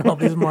and you find all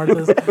these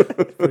Marthas.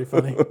 It's pretty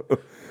funny.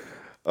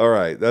 All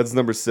right, that's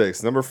number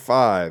 6. Number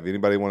 5.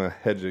 Anybody want to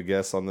hedge a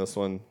guess on this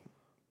one?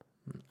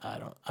 I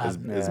don't. As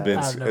I Ben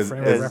have no as,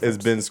 frame of as, as reference.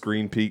 Ben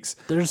Screen peaks.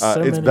 There's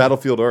so it's many.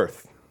 Battlefield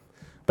Earth.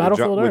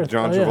 Battlefield with Earth.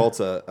 John Oh, yeah.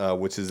 Travolta,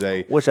 which is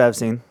Which I've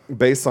seen.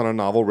 based on a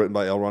novel written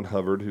by L. Ron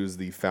Hubbard, who's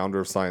the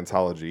founder of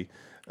Scientology,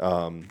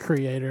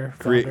 Creator.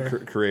 founder.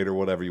 creator,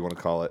 whatever you want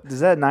to call it. Is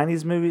that a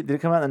 90s movie? Did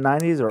it come out in the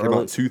 90s or Came out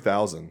early in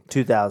 2000.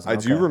 2000? I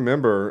do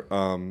remember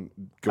going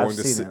I've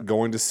to seen it.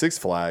 going to Six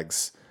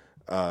Flags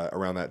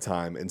around that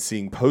time and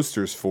seeing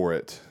posters for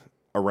it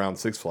around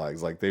Six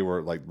Flags. Like they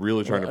were like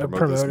really trying to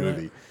promote this promoting it.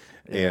 movie,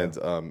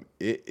 and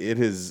it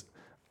has.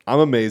 I'm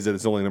amazed that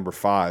it's only number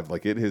 5.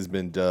 Like it has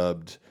been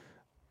dubbed,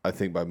 I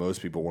think by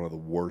most people, one of the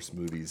worst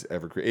movies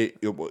ever created.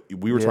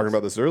 We were talking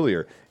about this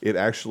earlier. It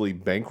actually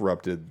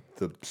bankrupted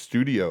the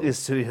studio The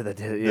studio that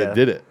did it. Yeah. that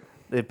did it.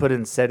 They put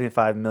in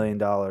 $75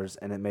 million,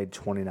 and it made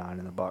 29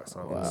 in the box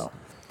office. Wow.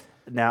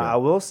 Now, I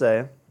will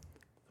say,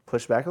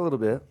 push back a little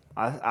bit.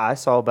 I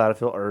saw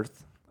Battlefield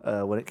Earth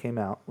when it came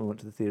out. We went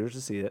to the theaters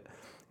to see it.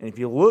 And if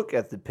you look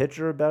at the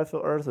picture of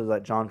Battlefield Earth, it was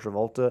like John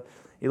Travolta.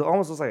 He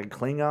almost looks like a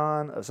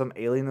Klingon or some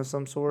alien of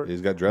some sort.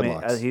 He's got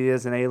dreadlocks. He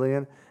is an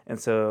alien. And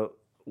so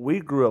we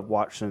grew up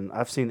watching.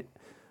 I've seen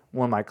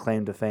one of my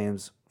claim to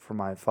fames for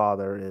my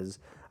father is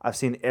I've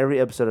seen every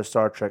episode of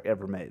Star Trek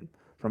ever made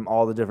from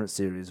all the different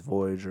series,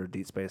 Voyager,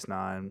 Deep Space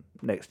Nine,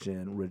 Next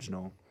Gen,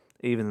 original,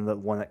 even the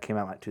one that came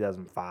out in like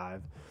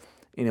 2005.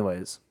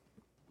 Anyways,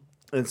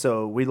 and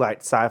so we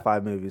liked sci-fi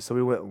movies, so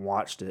we went and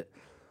watched it.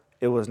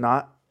 It was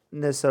not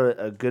necessarily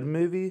a good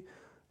movie,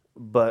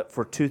 but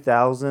for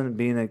 2000,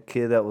 being a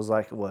kid that was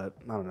like, what,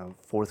 I don't know,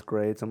 4th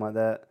grade, something like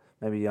that,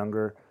 maybe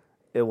younger,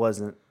 it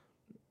wasn't.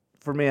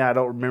 For me, I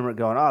don't remember it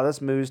going, oh,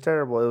 this movie's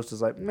terrible. It was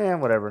just like, man,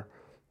 whatever.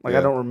 Like,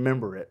 I don't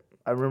remember it.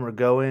 I remember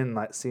going,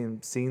 like,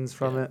 seeing scenes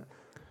from it.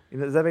 You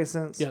know, does that make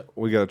sense? Yeah.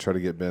 We got to try to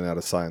get Ben out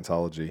of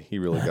Scientology. He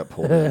really got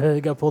pulled in.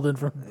 He got pulled in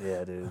from.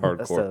 Yeah, dude.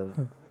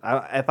 Hardcore.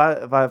 If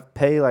I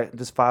pay like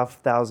just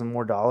 $5,000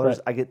 more, Right.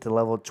 I get to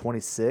level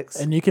 26.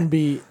 And you can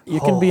be an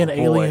boy.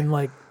 alien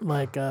like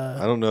I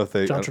don't know if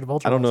they. John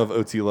Travolta I don't know was. if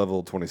OT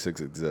level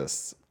 26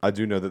 exists. I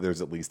do know that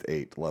there's at least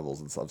 8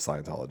 levels of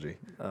Scientology.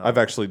 I've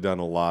actually done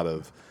a lot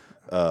of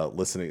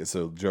listening.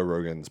 So Joe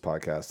Rogan's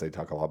podcast, they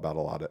talk a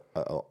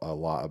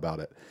lot about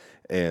it,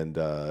 and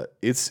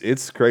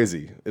it's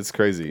crazy. It's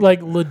crazy.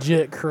 like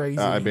legit crazy.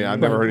 I mean, I've Like,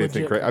 never heard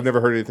anything. legit I've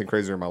never heard anything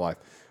crazier in my life.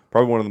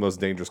 Probably one of the most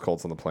dangerous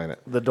cults on the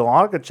planet. The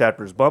Dahlonega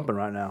chapter is bumping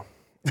right now.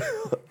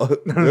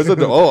 There's I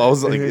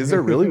was like, is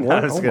there really one?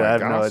 I'm just Oh kidding. my I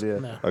have no gosh. idea.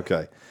 No.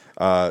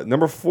 Okay.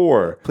 Number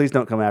 4. Please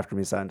don't come after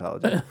me,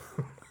 Scientology.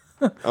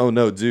 Oh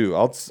no, dude!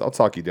 I'll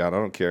talk you down. I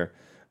don't care.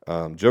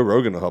 Joe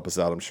Rogan will help us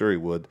out. I'm sure he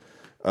would.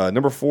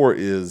 Number 4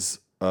 is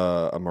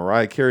a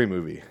Mariah Carey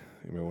movie.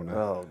 You may wanna...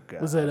 Oh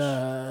god. Was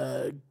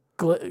it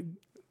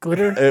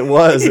Glitter? It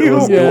was. It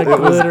was. Yeah, It was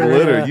Glitter,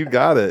 glitter. yeah. You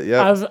got it.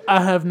 Yeah.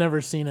 I have never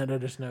seen it. I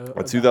just know.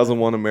 A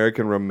 2001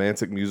 American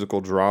romantic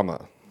musical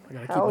drama. I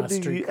gotta keep my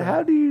street cred.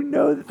 How do you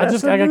know that? I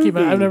That's gotta keep it.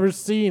 movie? I've never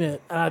seen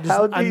it. How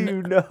do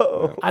you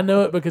know? I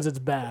know it because it's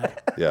bad.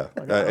 Yeah.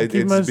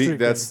 keep my street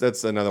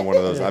That's another one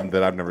of those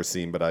that I've never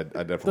seen, but I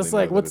definitely. That's know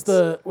like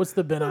that what's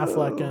the Ben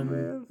Affleck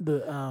and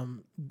the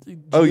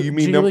Oh, you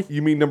mean Geely?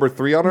 you mean number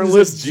 3 on our Is it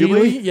list,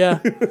 Geely? Yeah.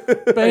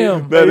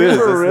 Bam. That is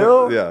for that's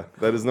real? Yeah,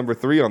 that is number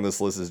 3 on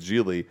this list is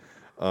Geely,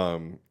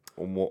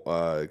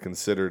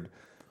 considered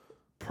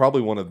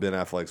probably one of Ben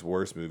Affleck's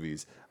worst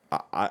movies.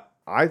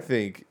 I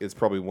think it's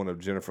probably one of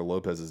Jennifer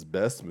Lopez's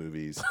best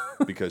movies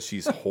because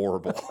she's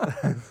horrible.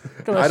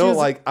 I don't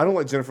like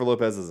Jennifer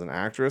Lopez as an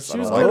actress. I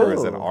don't was like her good.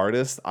 as an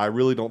artist. I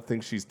really don't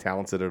think she's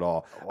talented at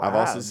all. I've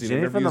also seen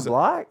Jenny from the interviews.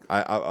 Block.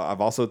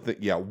 I've also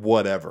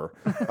whatever.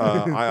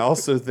 I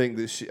also think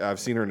that I've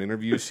seen her in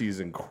interviews. She's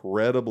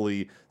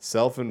incredibly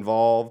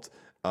self-involved,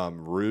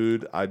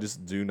 rude. I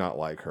just do not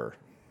like her.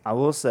 I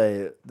will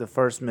say the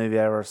first movie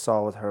I ever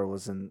saw with her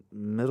was in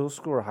middle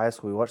school or high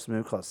school. We watched a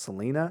movie called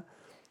Selena,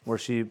 where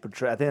she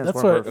portrayed. I think that's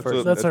one of her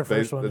first. That's her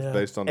first one, It's yeah.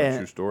 based on a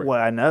true story. Well,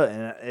 I know,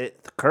 and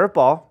the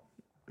curveball,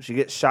 she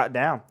gets shot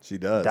down. She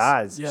does.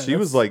 Dies. Yeah. She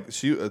was like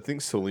I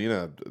think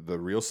Selena, the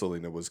real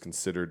Selena, was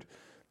considered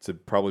to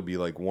probably be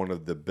like one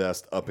of the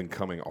best up and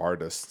coming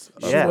artists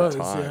of Yeah. her She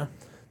was, time. yeah.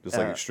 Just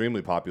like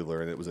extremely popular,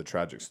 and it was a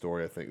tragic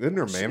story. I think didn't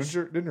her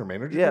manager? Yeah,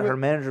 do it? her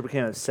manager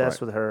became obsessed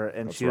right. with her,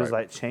 and That's she was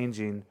right. like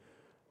changing,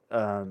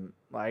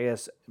 I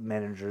guess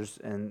managers,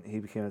 and he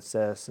became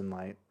obsessed and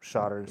like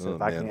shot her and said, Oh,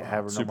 "If I man. can't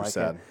have her, Super nobody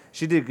sad. can."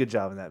 She did a good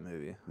job in that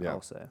movie. Yeah.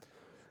 I'll say.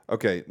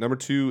 Okay, number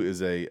 2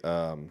 is a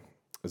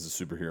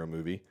superhero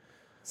movie.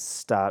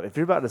 Stop! If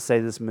you're about to say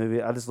this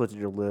movie, I just looked at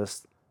your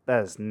list.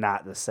 That is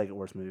not the second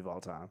worst movie of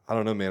all time. I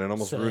don't know, man. It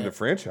almost Say ruined it. a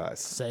franchise.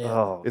 Say it.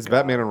 Oh, It's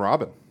Batman and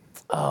Robin.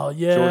 Oh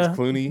yeah. George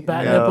Clooney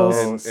Bat and- nipples.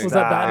 and- Was and-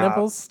 that bat Stop,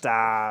 nipples?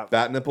 Stop.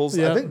 Bat nipples.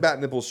 I Yeah. think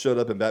Bat nipples showed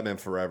up in Batman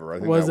Forever. I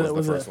think Was that it? was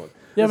Was the first it? one.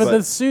 Yeah, but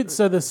the suits.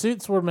 So the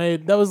suits were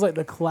made. That was like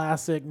the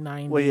classic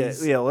 '90s Well,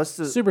 yeah. Let's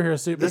do. superhero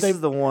suit. But This they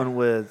is the one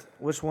with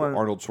which one?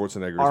 Arnold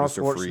Schwarzenegger Arnold as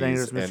Mr. Freeze Schwarzenegger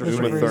as and Mr.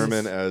 Uma Freeze.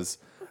 Thurman as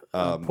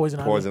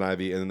Poison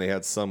Ivy, and then they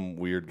had some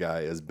weird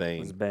guy as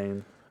Bane.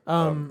 Bane.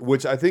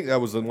 Which I think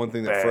that was the one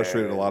thing that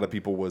frustrated a lot of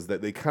people was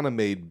that they kind of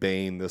made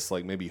Bane this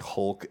like maybe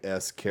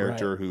Hulk-esque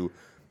character Right. who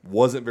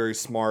wasn't very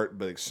smart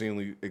but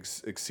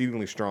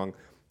exceedingly strong.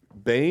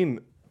 Bane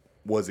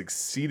was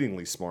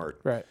exceedingly smart.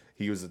 Right.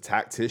 He was a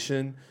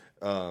tactician.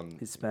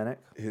 Hispanic.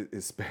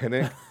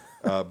 Hispanic,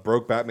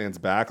 broke Batman's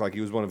back. Like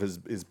he was one of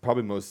his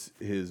probably most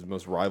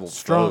rival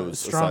foes,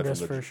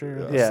 strongest for sure.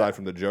 Yeah. aside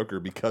from the Joker,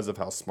 because of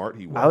how smart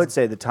he was. I would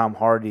say the Tom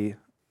Hardy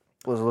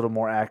was a little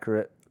more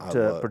accurate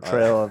to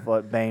portrayal of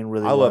what Bane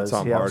really I was.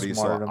 love Tom He Hardy,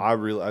 so outsmarted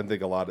him. I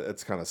think a lot of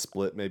it's kind of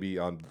split maybe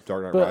on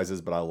Dark Knight But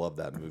Rises, but I love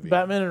that movie.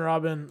 Batman and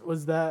Robin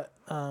was that.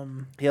 He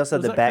also had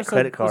was the that back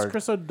credit Was card.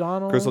 Chris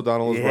O'Donnell? Chris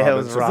O'Donnell was Yeah, it Robin.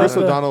 was So Robin. Chris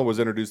O'Donnell was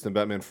introduced in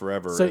Batman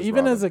Forever. So as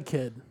even Robin. as a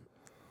kid,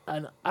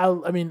 and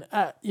I mean,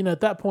 at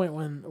that point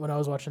when I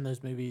was watching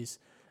those movies,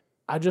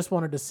 I just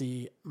wanted to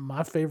see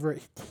my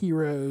favorite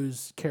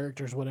heroes,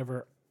 characters,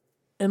 whatever,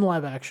 in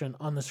live action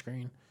on the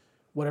screen,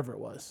 whatever it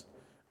was.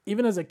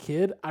 Even as a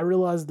kid, I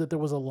realized that there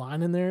was a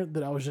line in there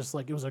that I was just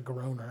like, it was a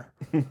groaner.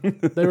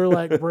 They were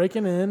like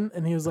breaking in,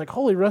 and he was like,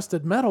 "Holy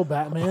rusted metal,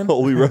 Batman!"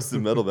 Holy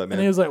rusted metal, Batman.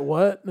 And he was like,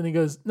 "What?" And he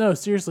goes, "No,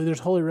 seriously, there's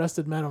holy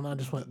rusted metal." And I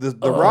just went, The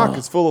rock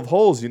is full of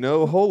holes,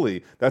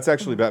 holy. That's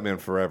actually Batman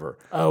Forever.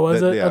 "Oh,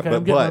 was it?" Okay,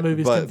 I'm getting my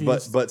movies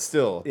confused. But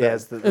still, Yeah,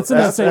 it's in that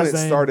that's same when it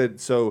vein.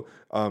 started. So,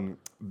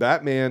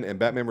 Batman and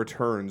Batman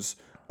Returns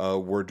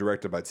were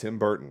directed by Tim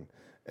Burton,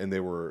 and they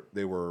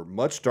were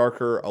much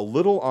darker, a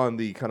little on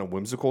the kind of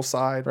whimsical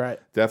side, Right.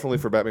 Definitely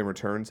for Batman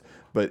Returns,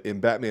 but in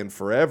Batman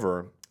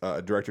Forever, a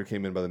director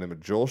came in by the name of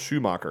Joel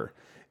Schumacher,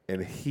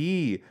 and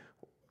he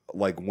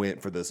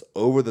went for this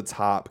over the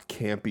top,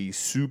 campy,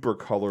 super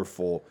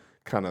colorful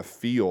kind of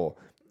feel.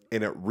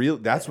 And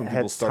that's when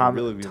people started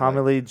really being Tommy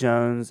Lee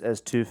Jones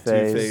as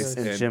Two-Face, Two-Face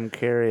and and- Jim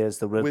Carrey as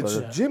the Riddler.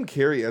 which Jim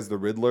Carrey as the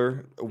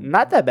Riddler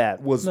Not that bad.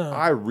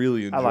 I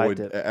really liked enjoyed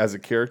it. as a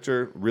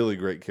character, really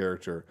great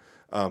character.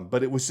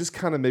 But it was just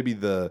kind of maybe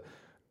the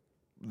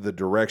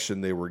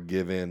direction they were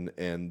given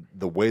and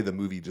the way the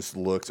movie just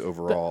looked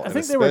overall, I and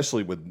think they were-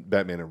 especially with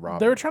Batman and Robin.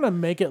 They were trying to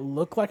make it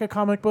look like a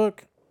comic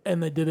book,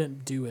 and they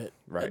didn't do it.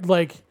 Right.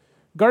 Like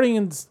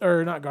Guardians,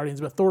 or not Guardians,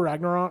 but Thor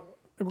Ragnarok,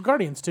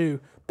 Guardians 2,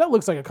 that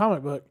looks like a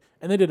comic book,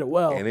 and they did it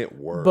well. And it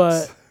works.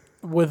 But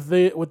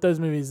with those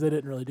movies, they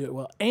didn't really do it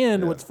well.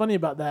 And what's funny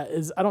about that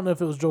is, I don't know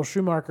if it was Joel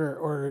Schumacher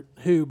or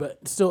who,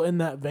 but still in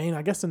that vein,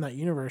 I guess in that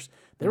universe,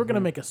 they were going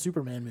to make a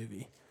Superman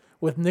movie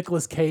with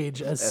Nicolas Cage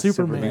as Superman.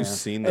 Superman. You've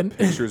seen the And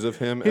pictures of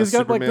him He's as got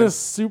Superman? like this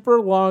super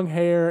long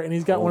hair, and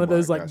he's got Oh one of my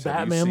those like gosh, have you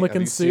Batman seen- looking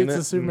have you seen suits it?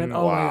 as Superman.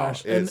 Oh my Wow,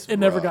 gosh! And it's it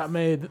never rough. got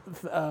made.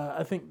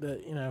 I think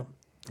that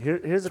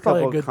Here's a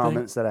probably a couple good of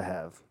comments that I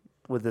have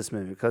with this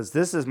movie, because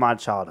this is my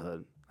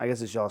childhood. I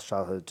guess it's y'all's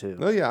childhood too.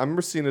 Oh yeah, I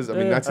remember seeing his. I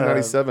mean,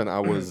 1997. I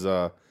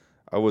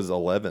was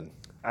 11.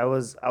 I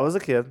was a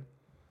kid,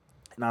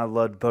 and I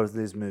loved both of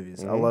these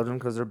movies. I loved them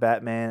because they're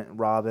Batman,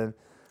 Robin.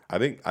 I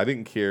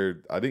didn't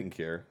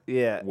care.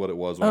 Yeah. What it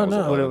was when Oh, I was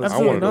no, 11. I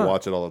absolutely wanted not. to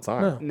watch it all the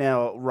time. No.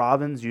 Now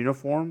Robin's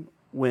uniform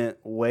went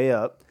way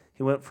up.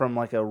 He went from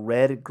like a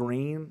red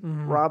green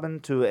Robin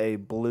to a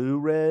blue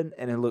red,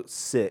 and it looked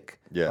sick.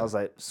 Yeah. I was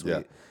like,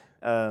 sweet.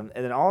 Yeah. And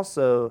then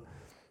also,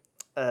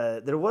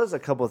 there was a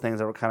couple of things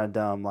that were kind of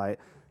dumb, like,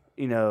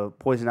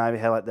 Poison Ivy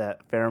had like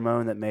that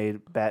pheromone that made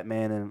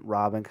Batman and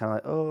Robin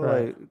kind of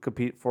like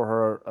compete for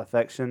her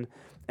affection.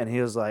 And he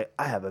was like,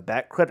 "I have a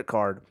back credit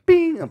card,"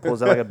 bing, and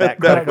pulls out like a back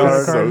credit That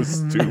was card.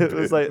 so stupid. It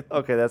was like,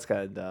 okay, that's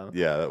kind of dumb.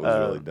 Yeah, that was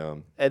really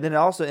dumb. And then it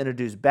also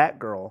introduced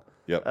Batgirl.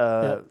 Yep.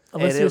 And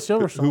Alicia it-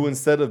 Silverstone. Who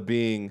instead of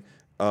being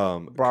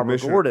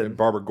Gordon.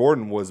 Barbara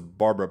Gordon was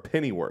Barbara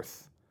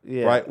Pennyworth.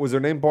 Yeah. Right? Was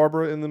her name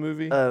Barbara in the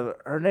movie?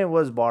 Her name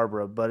was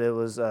Barbara, but it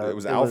was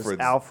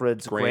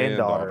Alfred's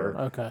granddaughter.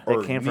 Okay.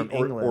 That came from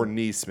England. or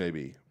niece,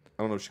 maybe.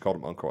 I don't know if she called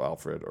him Uncle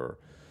Alfred or.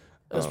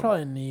 It was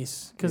probably a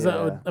niece, because that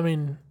Yeah. would. I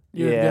mean,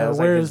 you Yeah, would it go, was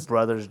like where's his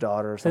brother's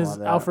daughter or something his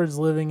like that. Alfred's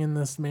living in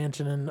this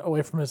mansion and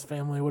away from his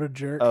family? What a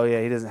jerk! Oh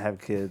yeah, he doesn't have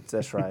kids.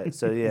 That's right.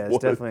 So yeah, it's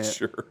What a definitely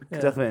jerk.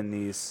 definitely a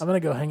niece. I'm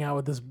gonna go hang out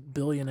with this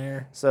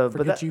billionaire. So,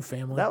 forget but that, you,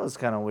 family. that was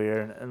kind of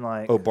weird and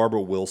like. Oh,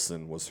 Barbara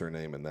Wilson was her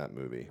name in that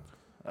movie.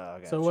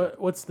 So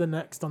what's the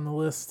next on the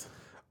list?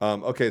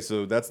 Okay,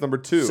 so that's number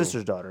 2.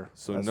 Sister's daughter.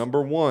 So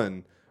number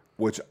 1,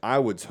 which I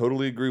would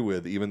totally agree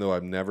with, even though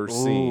I've never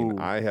seen.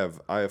 I have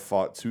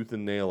fought tooth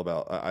and nail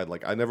about.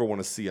 I never want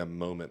to see a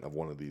moment of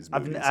one of these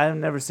movies. I've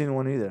never seen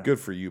one either. Good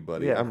for you,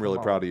 buddy. Yeah, I'm really come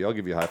on. proud of you. I'll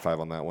give you a high five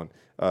on that one.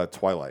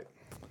 Twilight,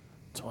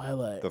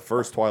 Twilight. the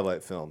first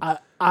Twilight film.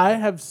 I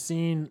have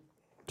seen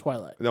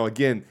Twilight. Now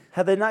again,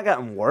 Have they not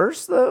gotten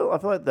worse though? I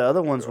feel like the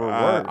other ones were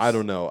worse. I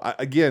don't know.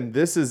 Again,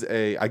 this is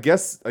I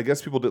guess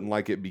people didn't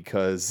like it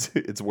because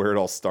it's where it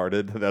all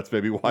started. That's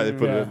maybe why they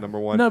put it Yeah. at number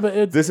 1. No, but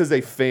it's- this is a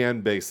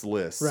fan based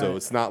list, so Right.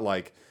 it's not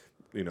like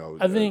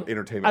I think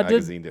Entertainment I did.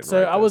 Magazine didn't. So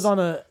write I was this.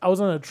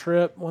 on a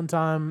trip one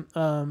time.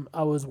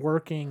 I was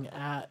working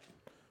at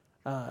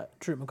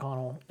Troop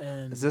McConnell,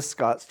 and Is this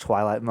Scott's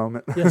Twilight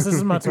moment? yes, this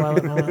is my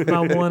Twilight moment,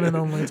 my one and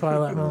only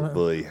Twilight moment.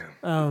 Boy.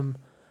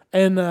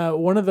 And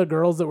one of the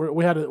girls that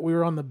we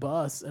were on the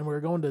bus, and we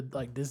were going to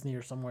like Disney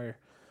or somewhere.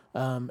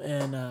 And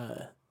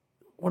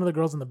one of the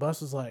girls on the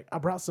bus was like, "I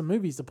brought some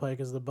movies to play,"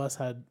 because the bus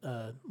had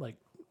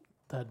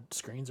had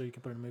screens where you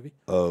could put in a movie.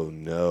 Oh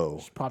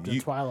no! Popped in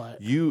Twilight.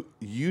 You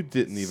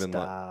didn't even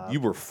Stop. you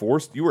were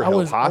forced. You were I held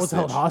was hostage.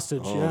 held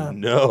hostage. Oh Yeah.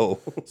 no!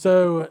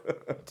 So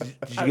Did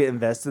you get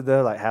invested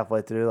though? Like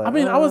halfway through? Like, I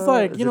mean, I was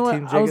like, is you know it what?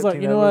 Team I was Jacob, like,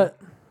 Team you know Edward?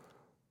 what?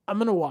 I'm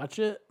gonna watch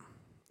it,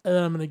 and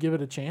then I'm gonna give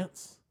it a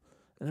chance.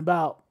 And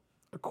about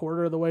a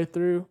quarter of the way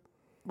through,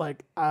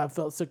 like I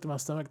felt sick to my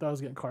stomach. Thought I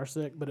was getting car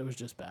sick, but it was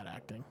just bad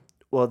acting.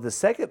 Well, the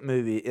second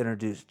movie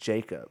introduced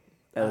Jacob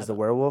as the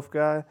werewolf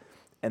guy,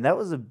 and that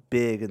was a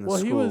big in the Well,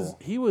 school.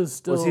 he was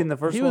still. Was he in the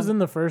first He was one? in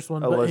the first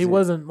one, Oh, but was he he?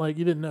 wasn't like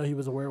you didn't know he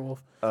was a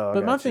werewolf. Oh, I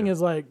but my got thing you.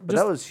 is like But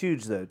just that was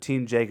huge though.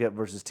 Team Jacob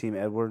versus Team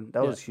Edward.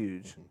 That was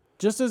huge.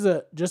 just as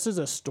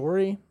a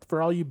story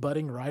for all you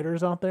budding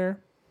writers out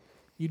there,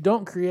 you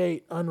don't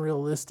create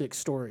unrealistic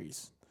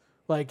stories.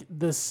 Like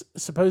this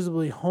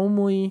supposedly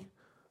homely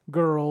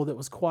girl that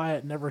was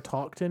quiet, never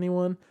talked to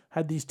anyone,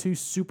 had these two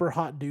super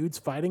hot dudes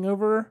fighting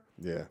over her.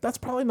 Yeah. That's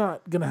probably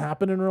not going to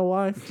happen in real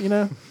life, you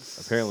know?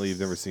 Apparently, you've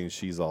never seen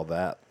She's All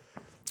That.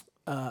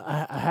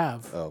 I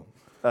have. Oh.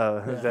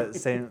 Is that the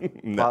same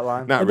plot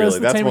line? Not And really. the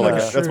That's Taming more of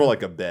like the a, that's more Shrew.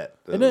 like a bet.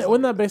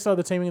 Wasn't that based on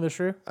The Taming of the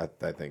Shrew? I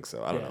think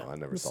so. I don't know. I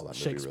never saw that movie.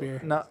 Shakespeare.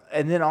 Really. No,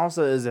 and then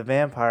also is a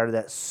vampire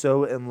that's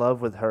so in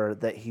love with her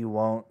that he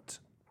won't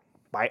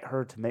bite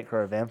her to make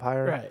her a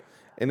vampire. Right.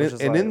 And Which in,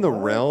 is and like, in the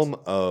what? realm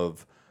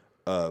of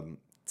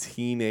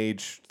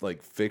teenage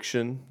like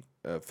fiction,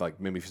 like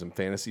maybe some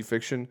fantasy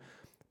fiction,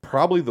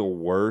 probably the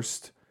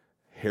worst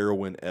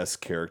heroine-esque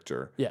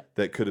character. Yeah.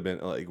 That could have been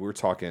like we're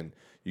talking.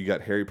 You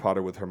got Harry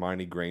Potter with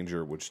Hermione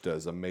Granger, which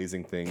does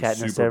amazing things,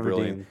 Katniss super Everdeen.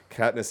 brilliant.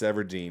 Katniss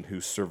Everdeen, who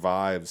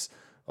survives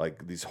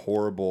like these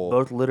horrible,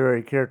 Both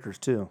literary characters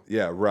too.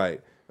 yeah, right,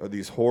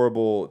 these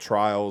horrible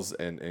trials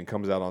and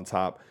comes out on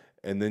top.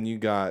 And then you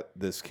got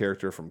this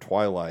character from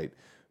Twilight,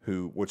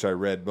 which I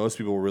read, most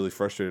people were really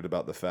frustrated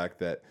about the fact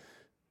that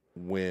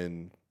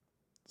when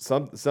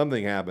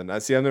something happened.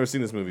 I've never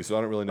seen this movie, so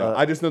I don't really know.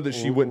 I just know that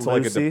she went to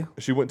Lucy?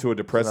 she went to a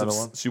depressive. Another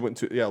one? She went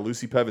to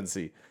Lucy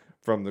Pevensey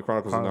from the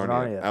Chronicles of Chronicles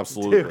of Narnia. Narnia.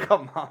 Absolutely, Dude,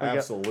 come on.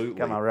 absolutely.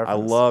 got my I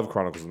reference. love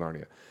Chronicles of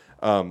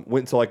Narnia.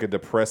 Went to like a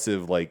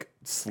depressive like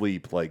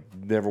sleep, like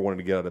never wanted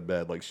to get out of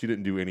bed. Like she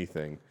didn't do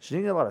anything. She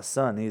didn't get a lot of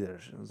sun either.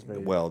 She was very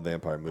Well,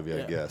 vampire movie,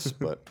 I guess,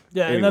 but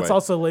Yeah, anyway. and that's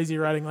also lazy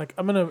writing. Like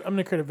I'm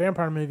gonna create a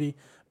vampire movie,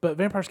 but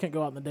vampires can't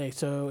go out in the day.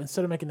 So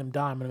instead of making them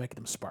die, I'm gonna make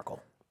them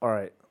sparkle. All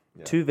right.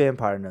 2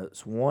 vampire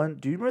notes. One,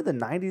 do you remember the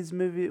 90s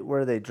movie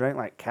where they drank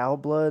like cow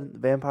blood?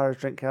 Vampires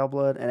drink cow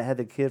blood, and it had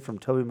the kid from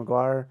Tobey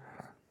Maguire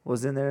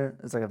was in there.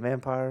 It's like a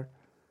vampire.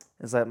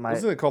 It's like my.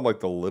 Wasn't it called like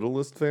The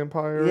Littlest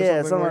Vampire? Or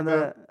Yeah, something like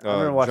that. I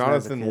remember watching that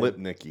as a Jonathan kid.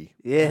 Lipnicki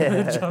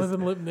Yeah.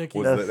 Jonathan Lipnicki.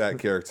 was that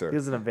character. He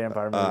was in a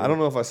vampire movie. I don't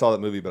know if I saw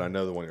that movie, but I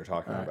know the one you're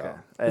talking about.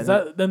 Is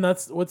that then?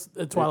 That's what's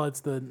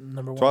Twilight's the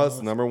number one. Twilight's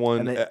on the list. number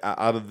one And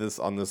out of this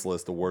on this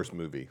list, the worst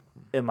movie.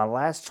 in my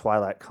last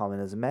Twilight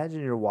comment is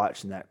imagine you're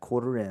watching that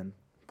quarter in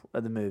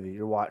of the movie.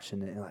 You're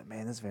watching it and you're like,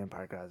 man, this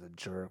vampire guy's a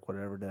jerk,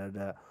 whatever, da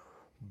da.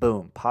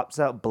 Boom. Pops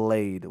out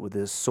Blade with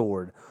his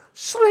sword.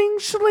 Shling,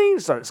 shling.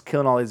 Starts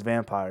killing all these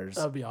vampires.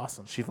 That'd be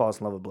awesome. She falls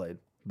in love with Blade.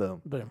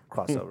 Boom. Boom.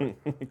 Crossover.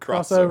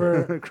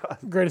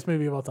 Crossover. Greatest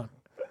movie of all time.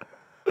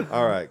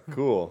 All right,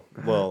 cool.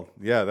 Well,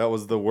 yeah, that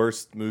was the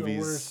worst movies,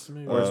 worst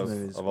movie. Worst of,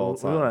 movies. of all We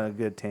went time. on a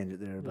good tangent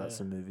there about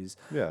some movies.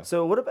 Yeah.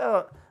 So what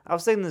about, I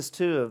was thinking this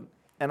too,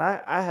 and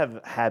I have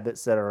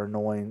habits that are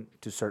annoying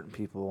to certain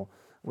people.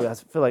 Well, I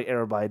feel like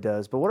everybody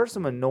does. But what are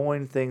some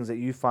annoying things that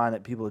you find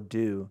that people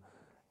do,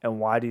 and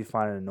why do you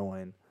find it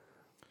annoying?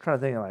 I'm trying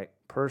to think of like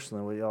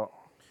personally what y'all.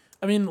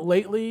 I mean,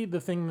 lately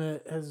the thing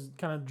that has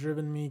kind of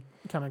driven me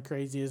kind of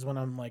crazy is when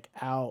I'm like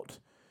out,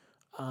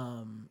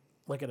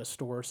 like at a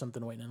store or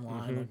something, waiting in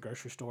line, at a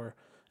grocery store,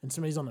 and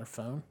somebody's on their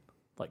phone,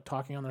 like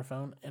talking on their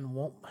phone, and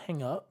won't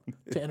hang up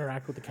to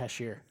interact with the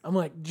cashier. I'm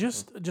like,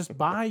 just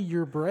buy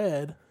your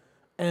bread,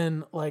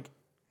 and like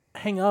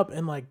hang up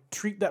and like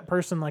treat that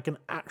person like an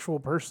actual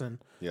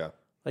person. Yeah.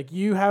 Like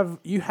you have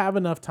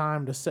enough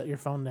time to set your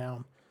phone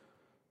down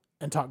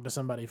and talk to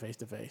somebody face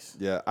to face.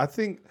 Yeah, I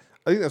think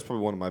that's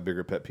probably one of my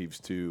bigger pet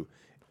peeves too,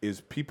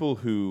 is people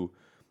who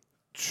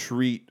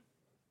treat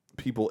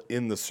people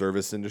in the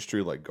service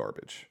industry like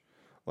garbage,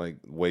 like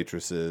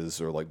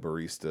waitresses or like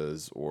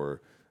baristas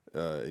or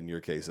in your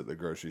case at the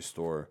grocery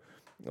store.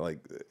 Like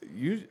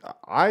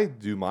I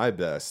do my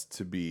best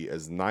to be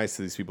as nice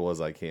to these people as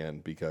I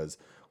can because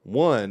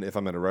one, if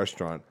I'm at a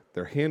restaurant,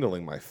 they're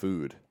handling my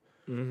food.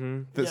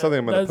 Mm-hmm. That's something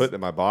I'm going to put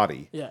in my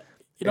body. Yeah.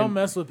 You don't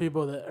mess with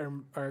people that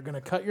are going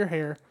to cut your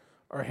hair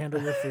or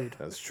handle your food.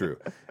 That's true.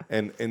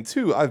 And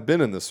two, I've been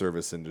in the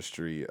service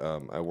industry.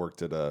 I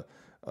worked at a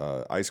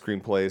ice cream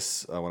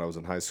place when I was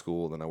in high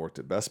school. Then I worked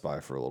at Best Buy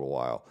for a little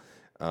while.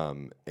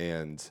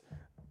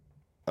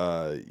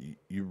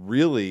 You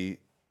really,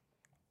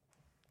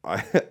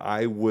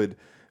 I would,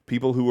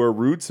 people who are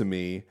rude to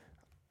me,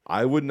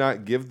 I would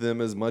not give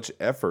them as much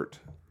effort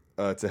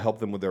to help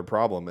them with their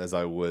problem as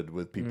I would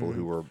with people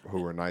who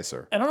are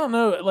nicer. And I don't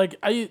know, like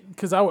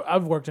because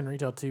I've worked in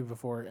retail too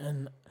before,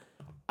 and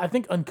I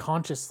think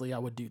unconsciously I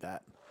would do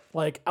that.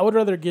 Like I would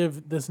rather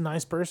give this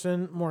nice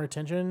person more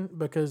attention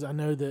because I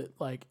know that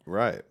like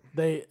Right.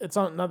 it's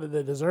not that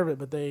they deserve it,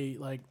 but they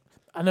like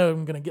I know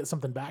I'm gonna get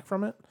something back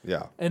from it.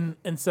 Yeah. And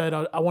instead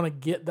I want to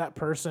get that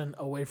person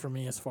away from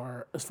me as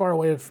far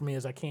away from me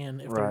as I can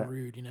if they're Right.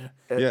 rude, you know.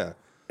 Yeah.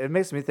 It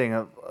makes me think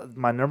of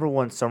my number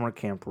one summer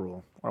camp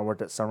rule when I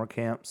worked at summer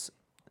camps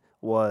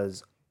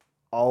was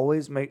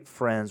always make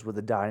friends with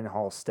the dining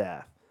hall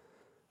staff.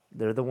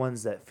 They're the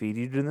ones that feed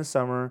you during the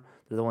summer.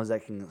 They're the ones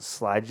that can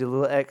slide you a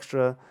little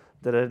extra.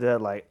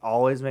 Like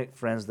always make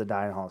friends with the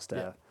dining hall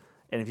staff.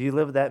 And if you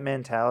live with that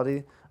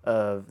mentality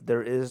of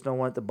there is no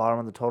one at the bottom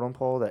of the totem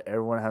pole, that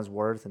everyone has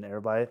worth and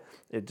everybody,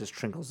 it just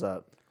trickles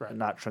up,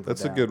 not trickles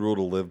That's down. a good rule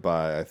to live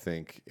by, I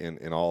think,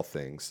 in all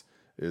things,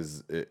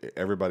 is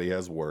everybody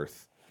has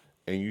worth.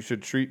 and you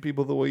should treat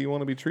people the way you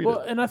want to be treated. Well,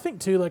 and I think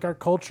too, like our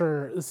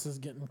culture. This is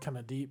getting kind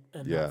of deep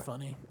and not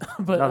funny,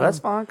 but No, that's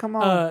fine. Come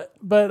on.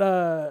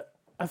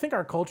 I think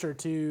our culture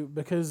too,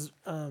 because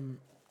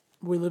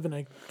we live in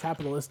a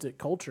capitalistic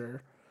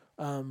culture,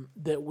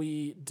 that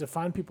we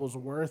define people's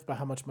worth by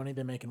how much money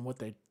they make and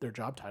what their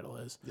job title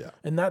is. Yeah.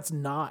 And that's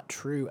not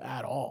true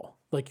at all.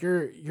 Like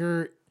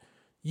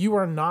you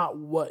are not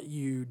what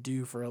you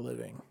do for a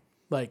living.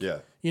 Like,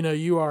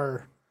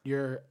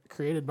 you're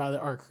created by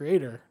our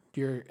creator.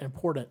 You're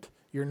important.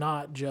 You're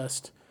not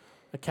just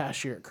a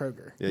cashier at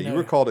Kroger. Yeah, you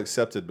were called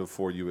accepted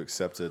before you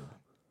accepted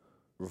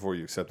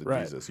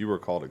Right. Jesus. You were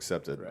called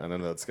accepted. Right. And I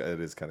know it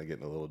is kind of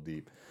getting a little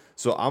deep.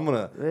 So I'm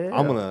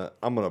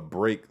gonna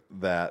break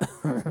that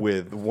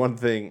with one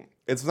thing.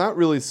 It's not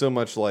really so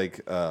much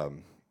like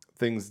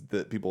things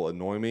that people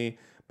annoy me,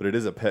 but it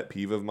is a pet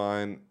peeve of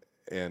mine,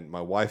 and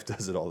my wife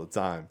does it all the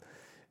time.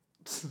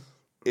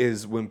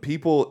 Is when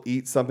people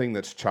eat something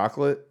that's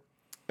chocolate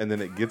and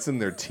then it gets in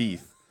their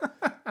teeth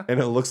and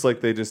it looks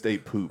like they just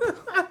ate poop.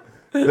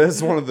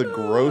 That's one of the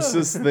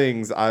grossest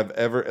things I've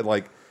ever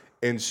like.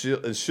 And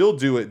she'll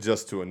do it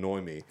just to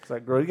annoy me. It's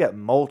like, girl, you got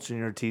mulch in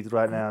your teeth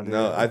right now, dude.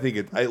 No, I think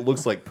it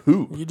looks like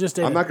poop. You just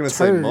ate I'm not going to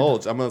say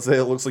mulch. I'm going to say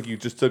it looks like you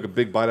just took a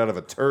big bite out of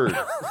a turd.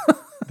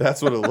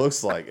 That's what it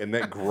looks like, and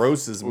that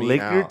grosses me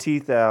Lick out. your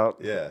teeth out.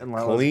 Yeah, and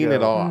clean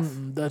it off.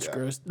 That's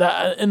gross.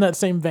 In that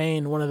same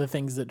vein, one of the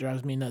things that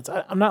drives me nuts.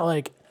 I'm not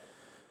like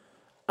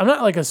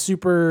a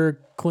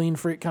super clean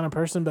freak kind of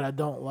person, but I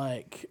don't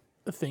like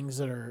things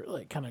that are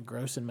like kind of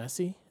gross and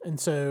messy. And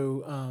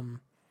so,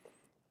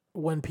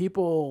 when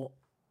people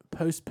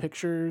post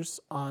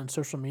pictures on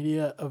social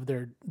media of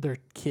their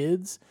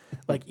kids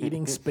like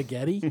eating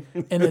spaghetti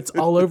and it's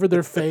all over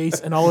their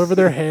face and all over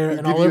their hair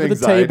and all over the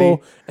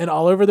table and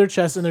all over their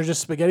chest and there's just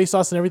spaghetti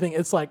sauce and everything,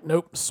 it's like,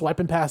 nope,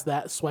 swiping past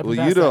that.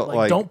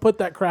 Don't put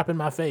that crap in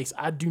my face.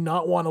 I do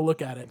not want to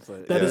look at it.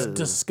 That is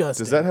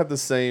disgusting. Does that have the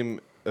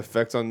same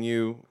effect on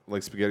you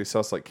like spaghetti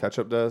sauce like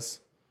ketchup does?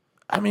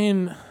 I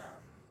mean,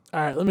 all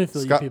right, let me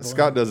fill you people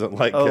Scott in. doesn't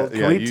like ketchup.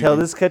 Can we tell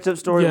this ketchup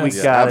story? Yes.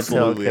 We gotta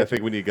absolutely. tell. I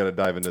think we got to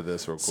dive into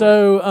this real quick.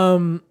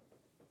 So,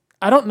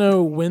 I don't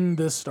know when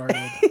this started.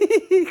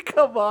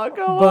 Come on.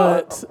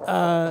 But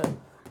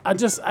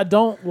I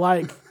don't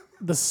like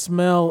the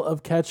smell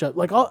of ketchup.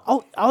 Like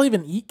I'll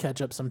even eat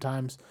ketchup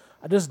sometimes.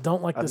 I just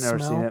don't like the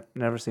smell.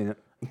 Never seen it.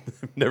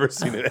 Never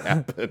seen it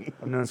happen.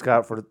 I've known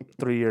Scott for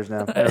 3 years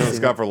now. I've known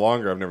Scott for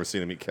longer. I've never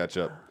seen him eat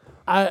ketchup.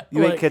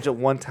 You ate ketchup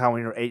one time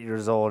when you were 8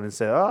 years old and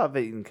said, "Oh, I've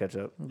eaten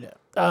ketchup."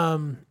 Yeah.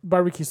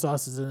 Barbecue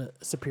sauce is a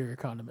superior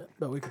condiment,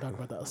 but we could talk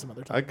about that some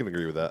other time. I can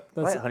agree with that.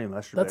 I like honey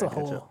mustard. That's a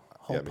ketchup.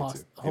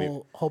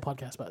 whole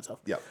podcast by itself.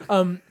 Yeah.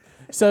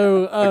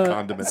 So a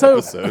condiment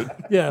episode.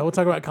 Yeah, we'll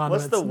talk about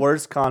condiments. What's the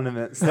worst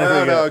condiments?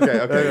 No.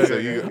 Okay. So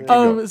you.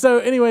 Go. So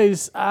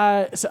anyways,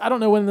 I don't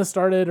know when this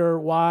started or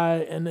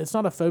why, and it's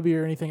not a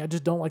phobia or anything. I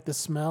just don't like the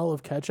smell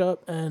of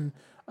ketchup, and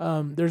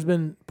there's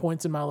been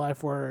points in my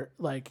life where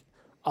like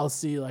I'll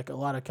see like a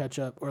lot of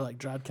ketchup or like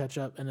dried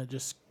ketchup, and it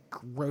just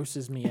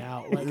grosses me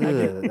out. Like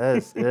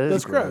that's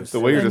gross. The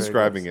way you're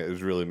describing it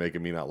is really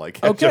making me not like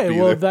ketchup either.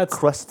 Well, that's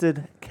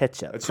crusted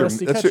ketchup.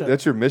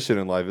 That's your mission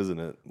in life, isn't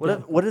it?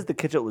 What if the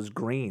ketchup was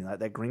green, like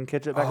that green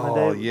ketchup back in the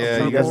day? Oh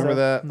yeah, you guys remember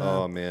that? No.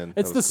 Oh man,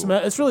 it's the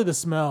smell. It's really the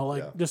smell,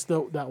 like just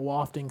that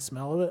wafting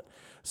smell of it.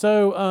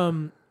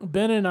 So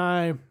Ben and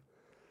I,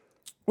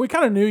 we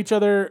kind of knew each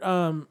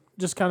other,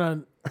 just kind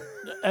of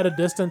at a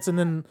distance, and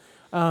then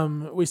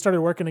we started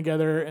working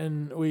together,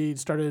 and we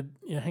started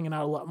hanging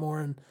out a lot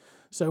more. And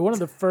so one of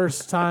the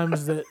first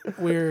times that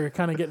we were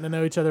kind of getting to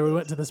know each other, we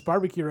went to this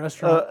barbecue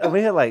restaurant. And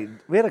we had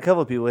a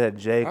couple of people. We had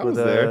Jake with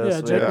us.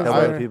 Yeah, Jake was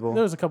other there. people.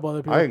 There was a couple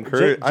other people. I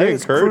encourage.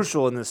 Jake's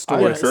crucial in this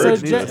story.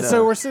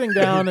 So we're sitting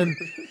down and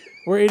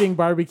we're eating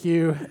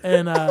barbecue,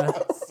 and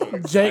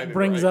Jake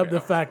brings up the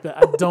fact that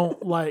I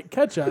don't like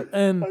ketchup,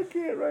 and I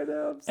can't right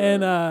now.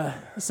 And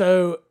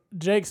so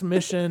Jake's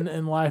mission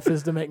in life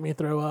is to make me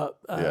throw up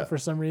for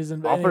some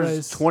reason. But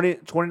offers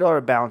anyways,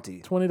 $20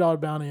 bounty. $20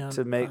 bounty on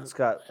to make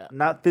Scott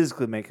not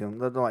physically make him.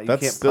 Like,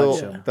 that's can't still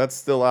punch him. That's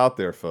still out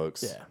there,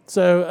 folks. Yeah.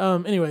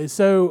 So anyways,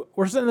 so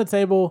we're sitting at the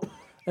table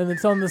and then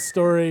telling this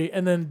story,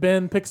 and then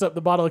Ben picks up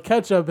the bottle of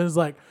ketchup and is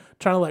like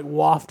trying to like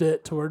waft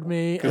it toward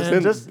me.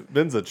 Because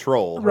Ben's a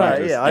troll,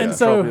 right? Yeah, and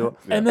so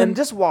and then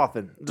just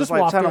wafting, just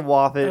like trying to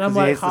waft it, and I'm like,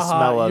 like, he hates the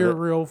smell of you're it.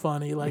 real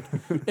funny. Like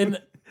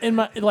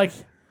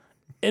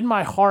in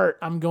my heart,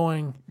 I'm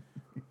going,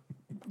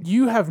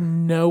 you have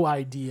no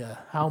idea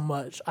how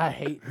much I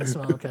hate the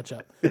smell of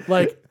ketchup.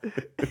 Like,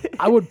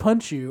 I would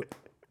punch you.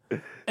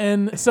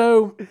 And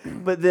so,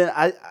 but then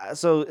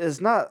so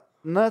it's not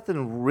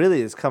nothing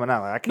really is coming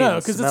out. Like, I can't. No,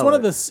 because it's one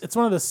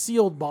of the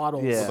sealed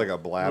bottles. Yeah. It's like a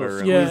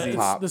bladder and it's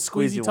top. the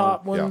squeezy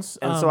top ones.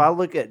 Yeah. And so I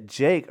look at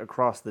Jake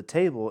across the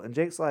table, and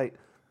Jake's like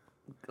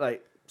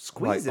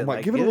squeeze it. I'm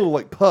like, give it a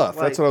little puff.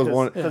 That's what I was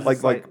wanting.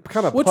 Like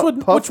kind of which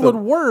would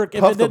work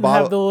if it didn't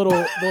have the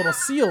little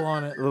seal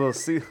on it. Little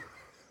seal.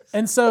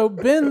 And so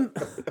Ben,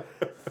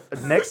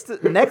 next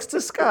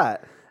to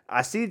Scott,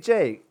 I see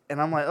Jake,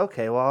 and I'm like,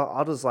 okay, well,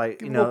 I'll just like,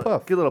 Give it a little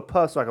puff. get a little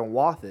puff so I can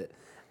waft it.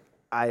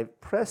 I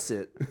press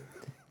it,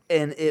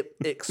 and it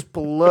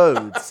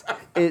explodes.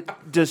 It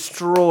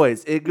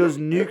destroys. It goes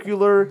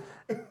nuclear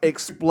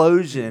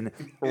explosion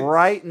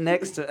right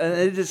next to, and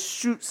it just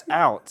shoots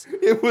out.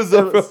 It was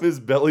up from his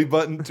belly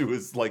button to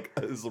his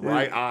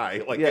right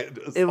eye. Like Yeah,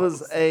 it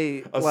was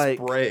a like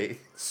spray.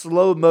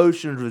 slow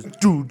motion. It was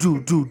do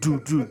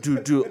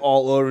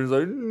all over. He's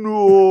like,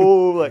 no,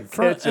 like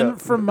ketchup.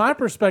 And from my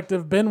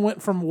perspective, Ben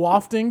went from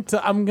wafting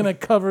to I'm gonna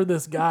cover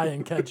this guy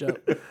in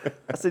ketchup.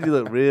 I said you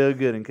look real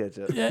good in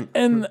ketchup. Yeah,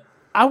 and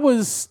I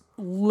was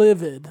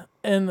livid,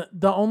 and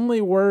the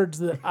only words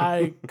that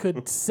I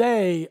could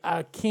say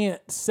I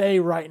can't say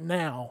right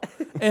now,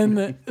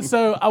 and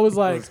so I was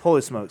like,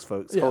 Holy smokes,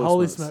 folks! yeah,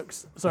 holy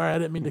smokes. Sorry, I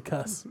didn't mean to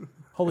cuss.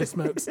 Holy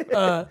smokes.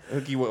 I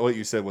think what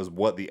you said was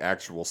what the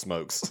actual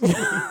smokes.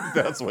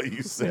 That's what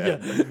you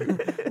said.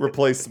 Yeah.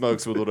 Replace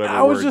smokes with whatever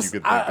I was word just,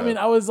 you could think I of. mean,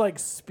 I was like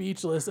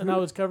speechless, and I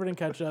was covered in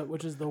ketchup,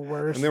 which is the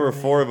worst. And there were for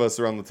me. 4 of us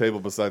around the table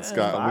besides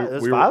Scott.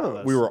 There's 5 of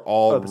us. We were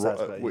all, Oh, besides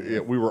Scott, yeah.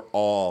 we were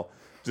all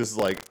just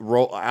like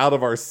roll out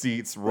of our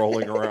seats,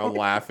 rolling around,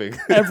 laughing.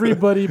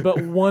 Everybody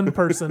but one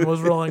person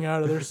was rolling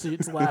out of their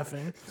seats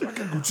laughing. I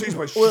gotta go change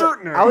my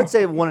shirt now. I would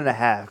say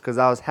 1.5 because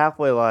I was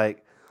halfway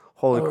like,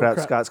 holy Oh, crap,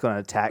 crap. Scott's going to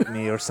attack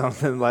me or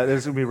something. Like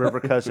there's going to be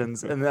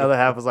repercussions, and the other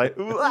half was like,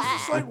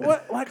 Like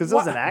what? Like because it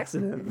was an why-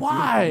 accident.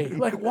 Why?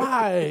 Like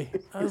why?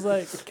 I was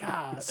like,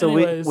 God. So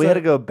Anyways, we had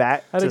to go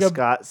back had to to go-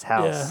 Scott's Yeah,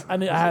 house. I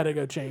had to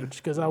go change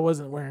because I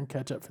wasn't wearing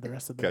ketchup for the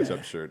rest of the Ketchup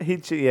day. shirt. He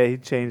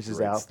changed his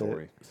Great outfit.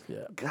 story.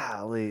 Yeah.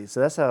 Golly,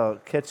 so that's how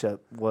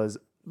ketchup was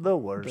the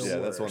worst. Yeah,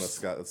 that's one of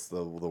Scott. That's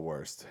the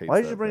worst. Hates Why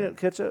did that you bring thing. up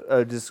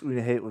ketchup? Just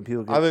we hate when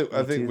people get.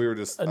 I think we were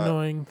just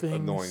Annoying things.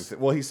 annoying.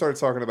 Well, he started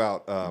talking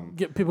about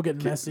Get people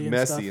getting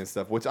messy and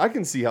stuff. which I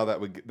can see how that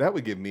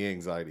would give me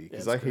anxiety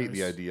because Yeah, I it's hate the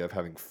gross. idea of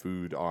having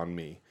food on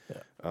me.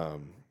 Yeah.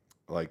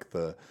 Like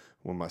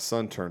when my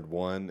son turned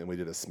 1 and we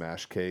did a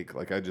smash cake.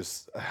 Like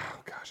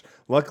gosh.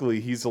 Luckily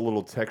he's a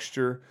little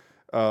texture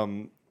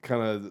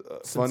kind of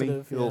funny,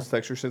 Sensitive, a little yeah.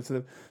 texture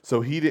sensitive.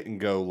 So he didn't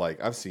go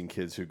like I've seen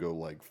kids who go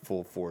like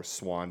full force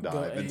swan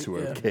dive into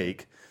a yeah.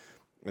 cake,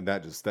 and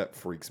that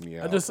freaks me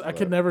out. I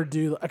could never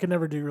do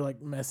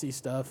like messy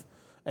stuff,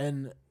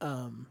 and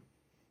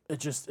it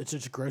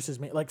just grosses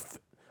me. Like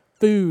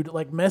food,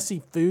 like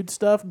messy food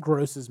stuff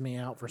grosses me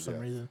out for some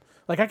reason.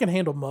 Like I can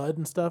handle mud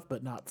and stuff,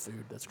 but not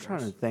food. That's I'm trying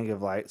gross. to think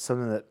of like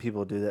something that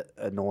people do that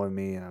annoy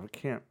me, and I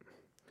can't.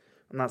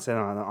 I'm not saying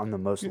I'm the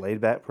most laid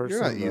back person.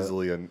 You're not but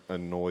easily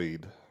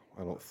annoyed,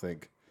 I don't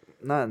think.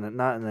 Not in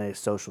a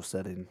social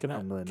setting. Can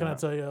I'm really I not.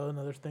 tell you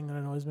another thing that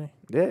annoys me?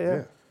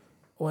 Yeah.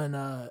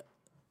 When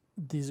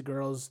these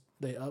girls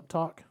they up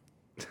talk.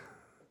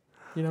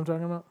 You know what I'm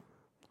talking about?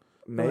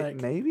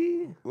 Like-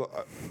 Maybe.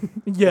 Well,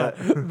 Yeah,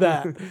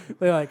 that.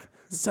 They're like,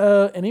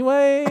 so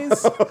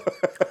anyways,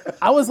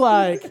 I was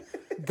like,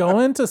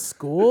 going to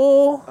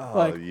school?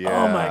 Oh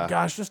yeah. my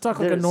gosh, just talk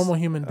like a There's- normal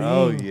human being.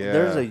 Oh yeah.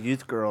 There's a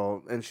youth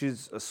girl, and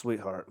she's a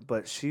sweetheart,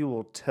 but she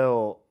will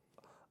tell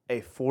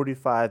a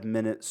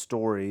 45-minute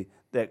story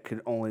that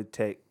could only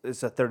take.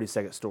 It's a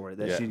 30-second story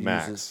that Yeah, she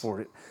max. uses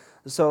 40.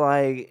 So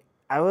like,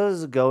 I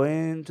was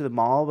going to the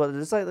mall, but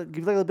just like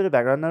give like a bit of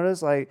background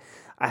notice. Like,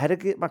 I had to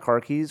get my car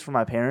keys from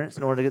my parents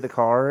in order to get the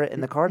car,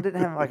 and the car didn't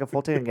have like a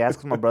full tank of gas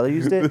because my brother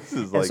used it. This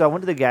is And so I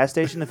went to the gas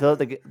station to fill up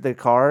the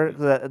car,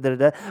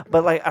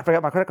 but like I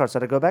forgot my credit card, so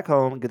I had to go back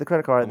home, get the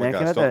credit card, Oh and my then I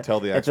came gosh, out don't there tell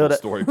the and filled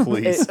actual it- story,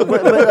 please.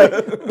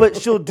 but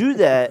she'll do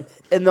that,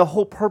 and the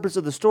whole purpose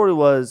of the story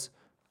was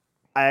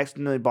I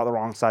accidentally bought the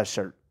wrong size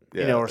shirt,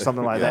 Yeah. or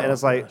something like that. Yeah. And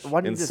it's like,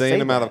 why didn't you just say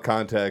Insane amount that? of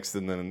context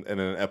and then an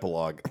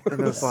epilogue.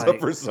 it's So like-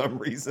 for some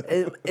reason.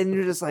 And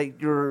you're just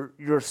like your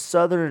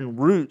southern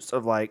roots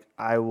of like,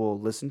 I will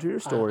listen to your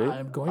story.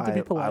 I'm going to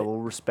be polite. I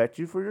will respect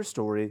you for your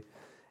story,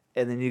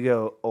 and then you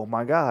go, oh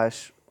my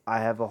gosh, I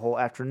have a whole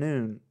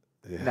afternoon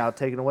now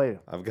taken away.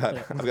 I've got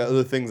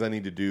other things I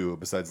need to do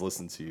besides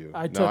listen to you.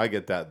 I No, took- I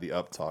get that. The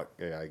up talk.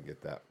 Yeah, I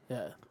get that.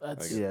 Yeah,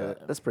 that's Yeah,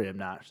 that's pretty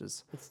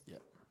obnoxious. yeah.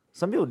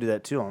 Some people do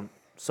that too on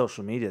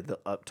social media, the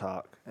up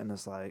talk, and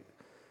it's like,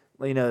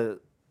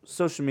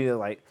 social media.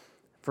 Like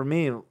for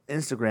me,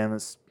 Instagram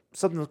is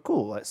something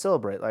cool. Like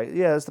celebrate. Like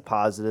yeah, it's the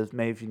positive.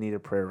 Maybe if you need a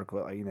prayer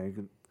request, like you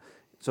can.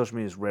 Social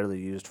media is rarely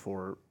used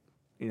for,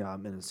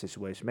 I'm in a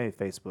situation. Maybe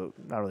Facebook,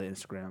 not really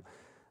Instagram,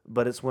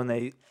 but it's when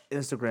they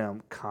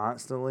Instagram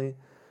constantly.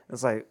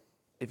 It's like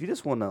if you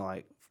just want to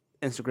like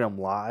Instagram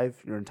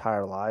live your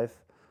entire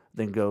life,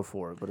 then go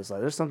for it. But it's like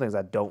there's some things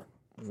I don't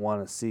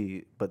want to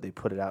see, but they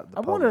put it out in the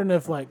I'm public.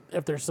 wondering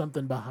if there's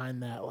something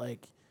behind that.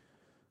 Like,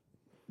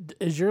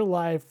 is your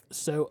life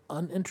so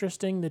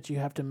uninteresting that you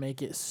have to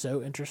make it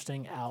so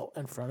interesting out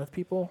in front of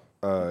people?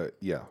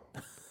 Yeah.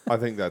 I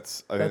think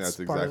that's That's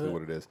part of exactly it.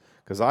 what it is.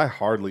 Because I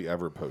hardly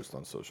ever post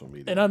on social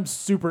media. And I'm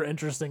super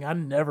interesting. I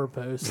never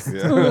post.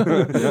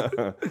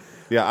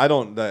 Yeah, I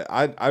don't.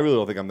 I really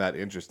don't think I'm that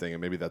interesting,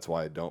 and maybe that's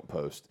why I don't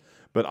post.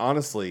 But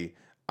honestly,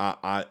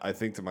 I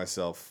think to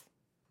myself,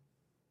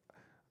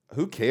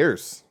 who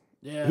cares?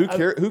 Yeah,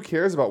 Who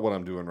cares about what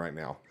I'm doing right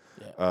now?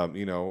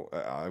 You know,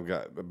 I've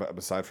got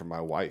aside from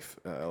my wife,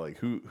 like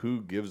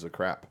who gives a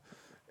crap?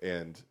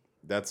 And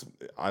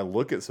I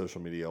look at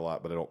social media a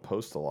lot, but I don't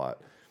post a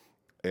lot.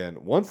 And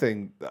one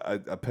thing,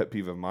 a pet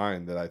peeve of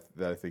mine that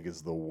I think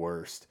is the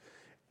worst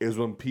is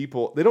when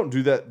people they don't do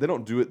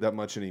it that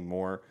much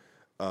anymore.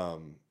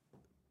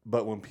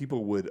 But when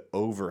people would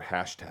over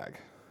hashtag,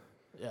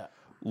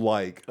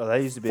 like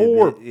that used to be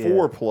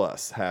four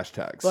plus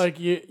hashtags. Like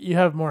you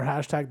have more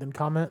hashtag than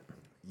comment.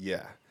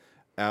 Yeah,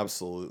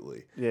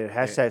 absolutely. Yeah,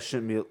 hashtags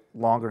shouldn't be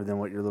longer than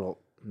what your little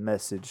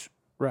message.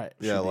 Right.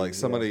 Yeah, like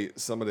somebody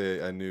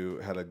I knew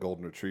had a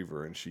golden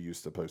retriever, and she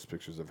used to post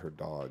pictures of her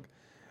dog.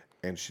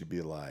 And she'd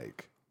be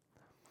like,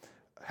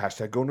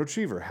 hashtag golden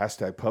retriever,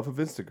 hashtag puff of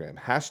Instagram,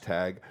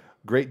 hashtag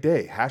great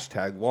day,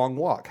 hashtag long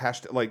walk,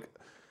 hashtag like,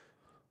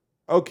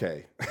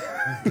 okay,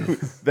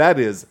 that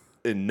is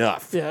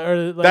enough. Yeah,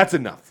 or like that's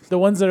enough. The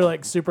ones that are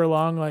like super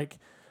long, like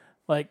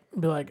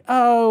be like,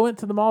 oh, went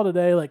to the mall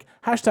today. Like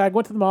hashtag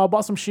went to the mall,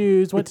 bought some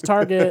shoes, went to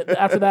Target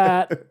after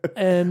that,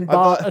 and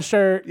bought a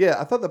shirt. Yeah,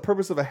 I thought the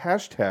purpose of a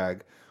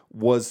hashtag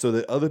was so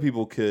that other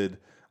people could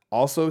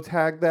also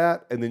tag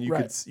that, and then you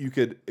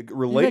could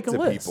relate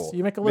to people.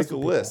 You make a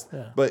list.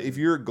 Yeah. But if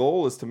your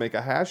goal is to make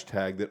a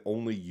hashtag that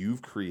only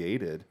you've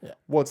created,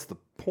 what's the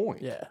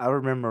point? Yeah. I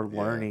remember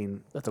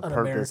learning the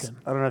purpose.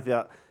 I don't know if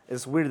y'all.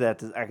 It's weird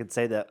that I could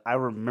say that. I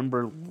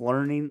remember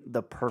learning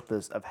the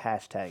purpose of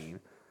hashtagging.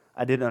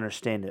 I didn't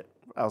understand it.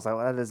 I was like,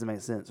 well, that doesn't make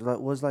sense.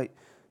 It was like,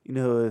 you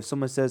know, if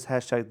someone says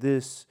hashtag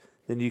this,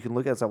 then you can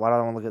look at it. It's like, why do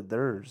I want to look at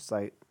theirs? It's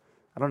like,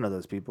 I don't know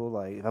those people.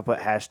 Like, if I put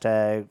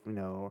hashtag, you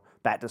know,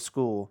 back to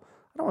school,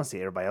 I don't want to see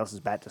everybody else's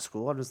back to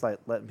school. I'm just like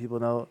letting people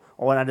know.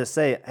 Or when I just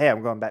say, hey,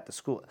 I'm going back to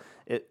school,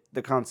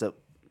 the concept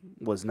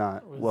was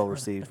not well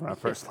received when I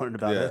first learned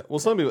about it. Well,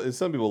 some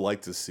people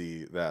like to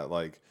see that.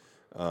 Like,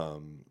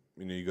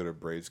 you know, you go to a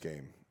Braves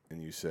game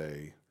and you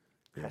say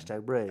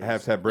hashtag Braves,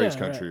 hashtag Braves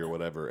country or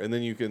whatever, and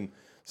then you can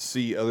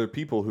see other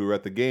people who are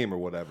at the game or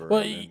whatever.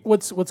 Well,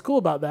 what's cool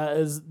about that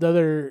is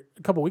a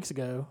couple weeks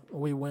ago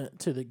we went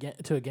to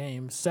a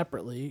game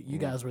separately. You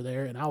guys were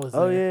there and I was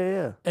there. Oh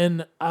yeah.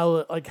 And I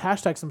like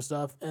hashtag some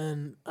stuff,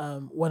 and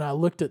when I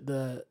looked at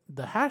the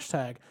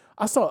hashtag,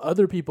 I saw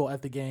other people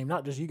at the game,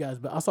 not just you guys,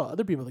 but I saw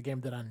other people at the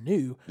game that I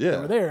knew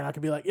that were there, and I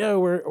could be like, "Yo,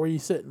 where are you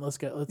sitting? Let's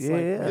go. Let's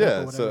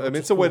So I mean,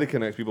 it's a way to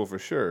connect people for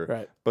sure.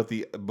 Right.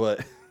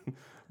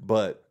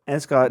 But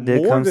and Scott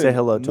did come say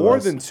hello to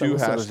us.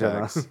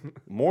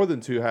 More than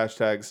two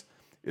hashtags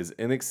is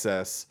in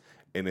excess,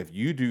 and if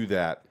you do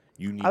that,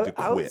 you need to quit.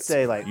 I would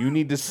say you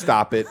need to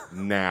stop it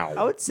now.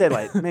 I would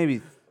say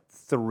maybe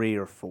 3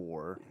 or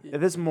 4.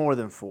 If it's more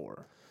than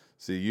 4.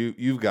 See,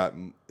 you've got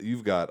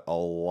a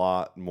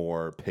lot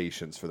more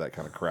patience for that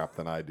kind of crap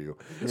than I do.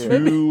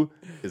 2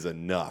 is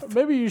enough.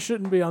 Maybe you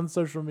shouldn't be on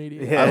social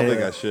media. I don't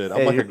think I should.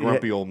 I'm like a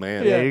grumpy old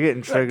man. Yeah, you're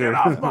getting triggered.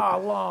 Get off my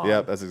lawn. Yeah,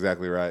 that's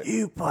exactly right.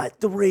 You put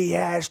 3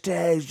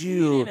 hashtags,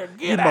 you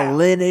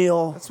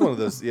millennial. That's one of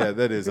those. Yeah,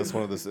 that is. That's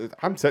one of those.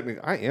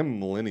 I am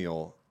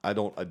millennial. I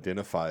don't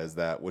identify as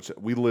that, which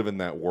we live in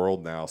that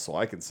world now, so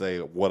I can say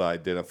what I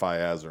identify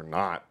as or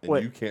not,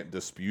 and you can't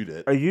dispute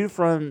it. Are you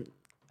from?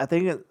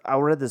 I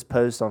read this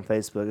post on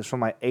Facebook. It's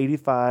from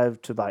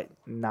 85 to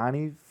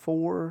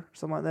 94,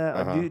 something like that.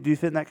 Uh-huh. Do you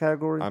fit in that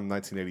category? I'm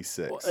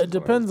 1986. Well, it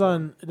depends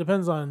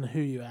on who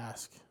you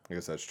ask. I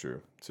guess that's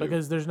true too.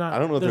 Because there's not. I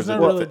don't know if there's there's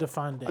no a really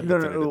defined date. No.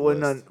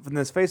 From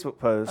this Facebook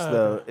post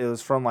though, it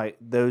was from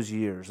those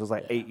years. It was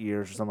 8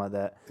 years or something like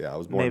that. Yeah, I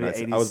was born.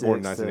 Maybe I was born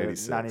in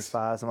 1986 1986.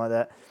 95, something like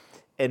that.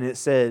 And it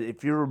said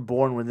if you were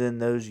born within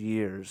those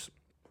years,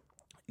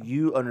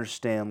 you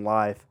understand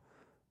life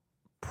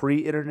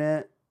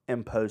pre-internet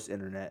and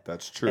post-internet.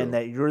 That's true. And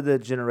that you're the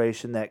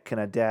generation that can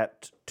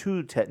adapt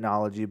to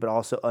technology, but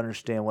also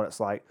understand what it's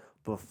like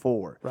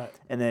before. Right.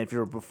 And then if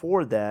you're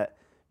before that,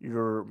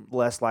 you're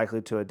less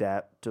likely to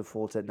adapt to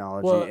full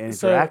technology. Well, and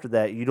if you're after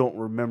that, you don't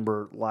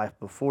remember life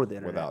before the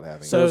internet. Without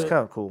having So it's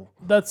kind of cool.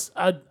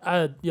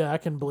 I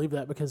can believe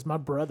that because my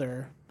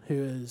brother, who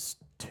is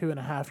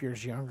 2.5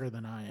 years younger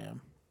than I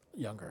am,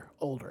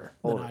 older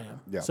than I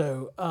am. Yeah.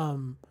 So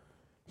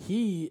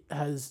he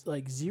has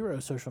zero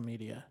social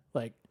media,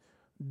 like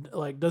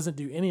doesn't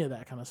do any of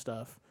that kind of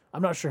stuff.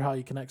 I'm not sure how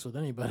he connects with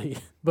anybody,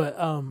 but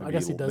I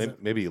guess he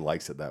doesn't. Maybe he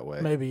likes it that way.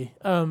 Maybe.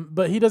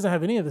 But he doesn't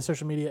have any of the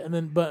social media.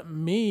 But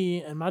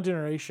me and my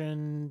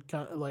generation,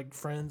 kind of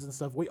friends and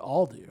stuff, we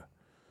all do.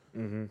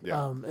 Mm-hmm.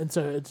 Yeah. And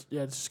so it's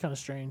just kind of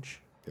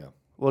strange. Yeah.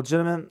 Well,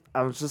 gentlemen,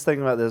 I was just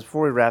thinking about this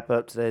before we wrap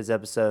up today's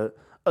episode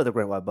of the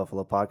Great White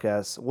Buffalo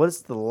Podcast.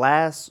 What's the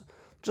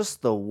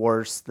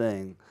worst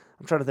thing?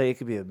 I'm trying to think. It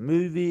could be a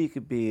movie. It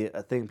could be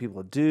a thing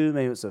people do.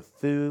 Maybe it's a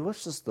food.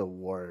 What's just the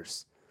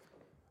worst?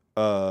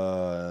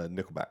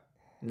 Nickelback.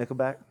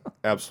 Nickelback?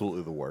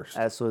 Absolutely the worst.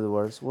 Absolutely the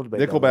worst. We'll debate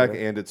Nickelback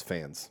and its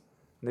fans.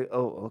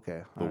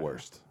 Okay. The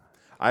worst.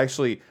 I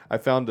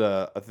found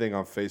a thing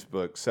on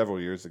Facebook several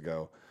years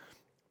ago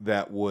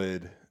that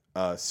would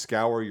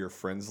scour your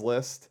friends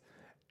list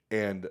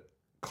and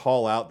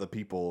call out the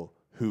people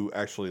who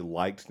actually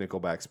liked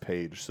Nickelback's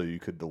page so you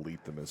could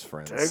delete them as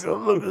friends. Take a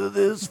look at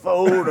this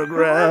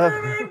photograph.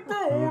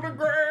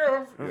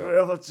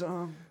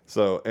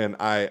 So, and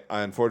I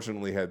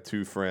unfortunately had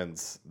 2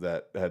 friends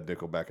that had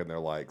Nickelback in their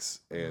likes,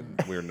 and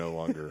we're no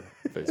longer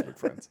Facebook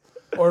friends.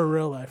 Or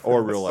real life.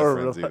 Or real life Or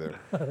friends real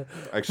either.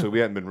 Actually, we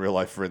hadn't been real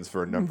life friends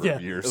for a number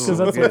of years. Because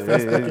that's what Yeah,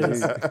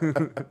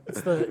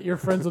 Facebook is. You're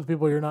friends with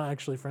people you're not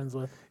actually friends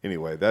with.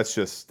 Anyway,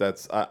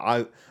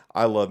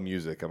 I love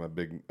music. I'm a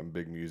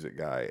big music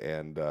guy,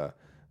 and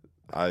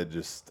I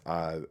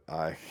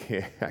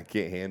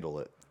can't handle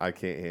it. I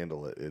can't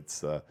handle it.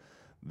 It's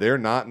they're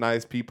not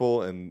nice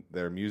people, and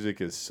their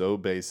music is so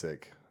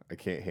basic. I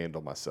can't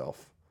handle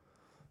myself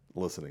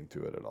listening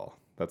to it at all.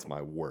 That's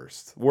my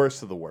worst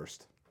of the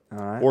worst. All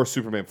right. Or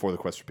Superman for the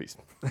Quest for Peace.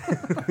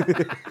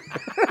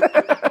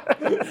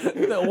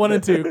 1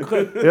 and 2.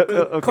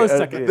 Okay, Close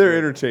second. They're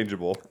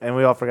interchangeable. And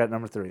we all forgot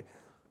number 3.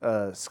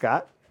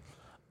 Scott,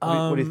 what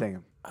are you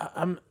thinking?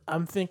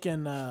 I'm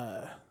thinking.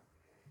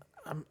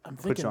 I'm Put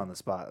thinking you on the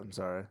spot. I'm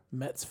sorry.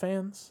 Mets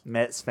fans.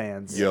 Mets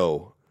fans.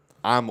 Yo,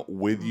 I'm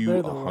with you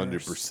They're the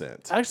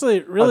 100%.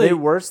 Actually, Are really. they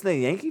worse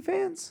than Yankee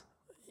fans?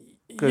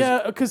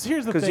 Yeah, because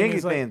here's the Because thing. Yankee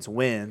is, like, fans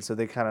win, so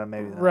they kind of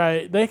maybe not.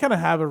 right. They kind of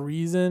have a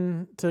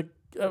reason to.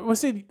 Well,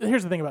 see,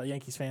 here's the thing about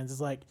Yankees fans is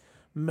like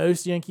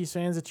most Yankees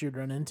fans that you'd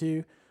run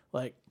into,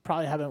 like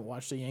probably haven't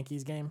watched a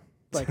Yankees game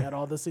like at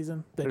all this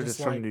season. They're just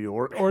like, from New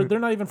York. or they're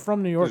not even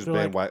from New York. Just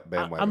They're like,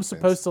 bandwagon I'm fans.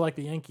 supposed to like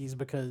the Yankees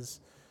because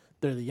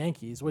they're the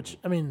Yankees. Which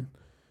I mean,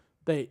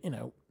 they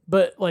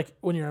but like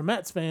when you're a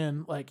Mets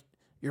fan, like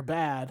you're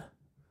bad,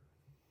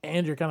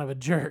 and you're kind of a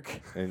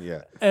jerk. And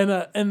yeah.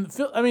 And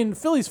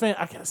Phillies fan.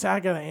 I got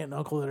an aunt and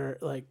uncle that are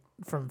like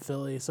from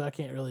Philly, so I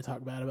can't really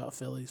talk bad about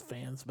Phillies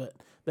fans, but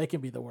they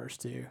can be the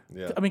worst too.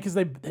 Yeah. I mean, because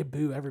they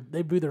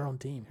boo their own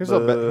team. Here's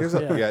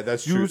Yeah. yeah,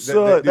 that's true. You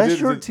suck. That's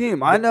your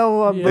team. I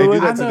know. I'm Yeah. They do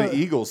booing. that to I know. the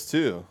Eagles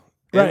too.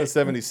 Right. And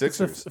the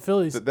 76ers. It's the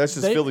Phillies. That's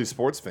just They- Philly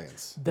sports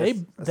fans. They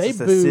That's they just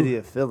the boo city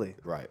of Philly.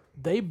 Right.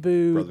 they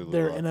boo Brotherly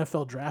their love.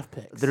 NFL draft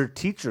picks. Their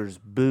teachers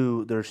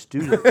boo their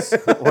students.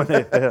 When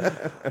they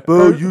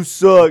boo, you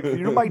suck.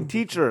 You're my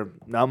teacher.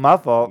 Not my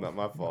fault. Not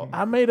my fault.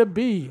 I made a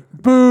B.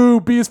 Boo.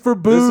 B is for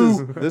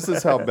boo. This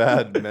is how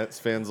bad Mets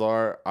fans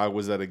are. I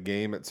was at a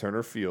game at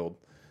Turner Field,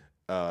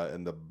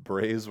 and the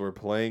Braves were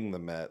playing the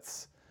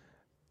Mets,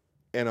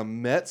 and a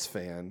Mets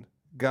fan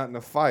got in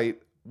a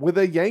fight with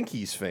a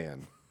Yankees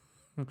fan.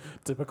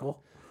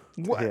 Typical.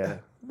 What? Yeah.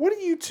 What are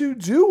you two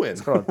doing?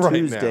 It's called right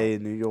Tuesday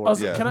in New York.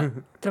 Also, Yeah.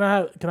 can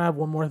I have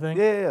one more thing?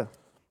 Yeah.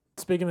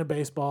 Speaking of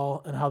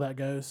baseball and how that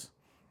goes,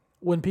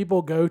 when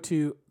people go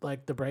to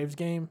like the Braves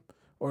game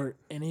or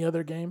any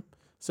other game,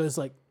 so it's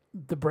like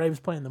the Braves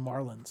playing the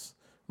Marlins.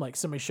 Like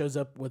somebody shows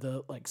up with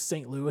a like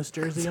St. Louis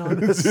jersey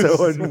on. It's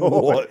so annoying.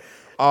 What?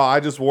 Oh,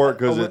 I just work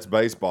because it's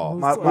baseball.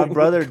 My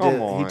brother Come did.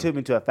 He on. took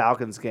me to a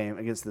Falcons game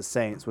against the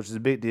Saints, which is a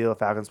big deal.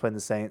 Falcons playing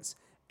the Saints,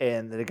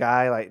 and the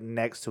guy like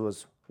next to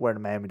us wearing a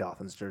Miami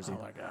Dolphins jersey.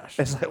 Oh my gosh.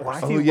 It's like, why?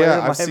 Oh are you yeah,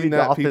 wearing I've Miami seen that.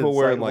 Dolphins? People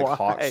wearing like why?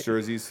 Hawks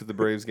jerseys to the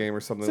Braves game or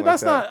something See, like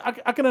that's that. not.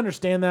 I can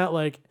understand that.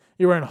 Like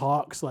you're wearing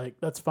Hawks. Like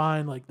that's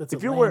fine. Like that's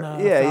If you're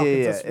Atlanta, wearing, yeah. Falcons,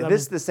 If that's- I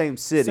it's mean, the same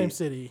city, same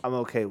city. I'm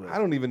okay with. I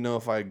don't even know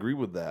if I agree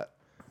with that.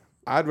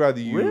 I'd rather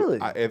you. Really?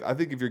 I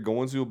think if you're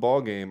going to a ball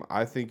game,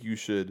 I think you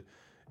should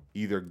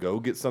either go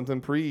get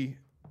something pre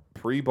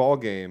ball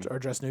game or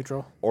dress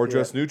neutral. or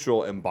dress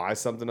neutral and buy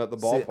something at the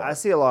See, ballpark. I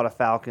see a lot of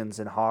Falcons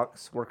and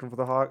Hawks working for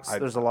the Hawks.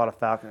 There's a lot of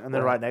Falcons, and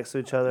they're right next to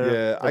each other. Yeah,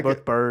 they're I both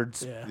get-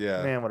 birds. Yeah.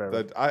 yeah, Man,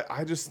 whatever. But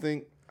I just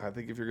think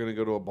if you're going to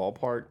go to a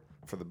ballpark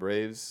for the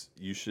Braves,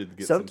 you should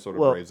get Some- some sort of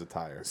well, Braves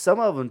attire. Some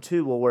of them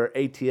too will wear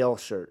ATL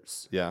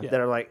shirts. Yeah. That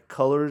are like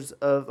colors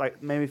of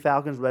like maybe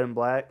Falcons, red and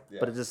black,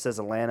 but Yeah. it just says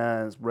Atlanta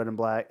and it's red and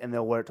black, and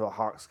they'll wear it to a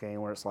Hawks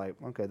game where it's like,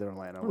 okay, they're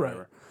Atlanta, or Right.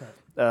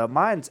 whatever.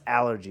 Mine's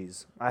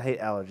allergies. I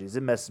hate allergies.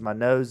 It messes my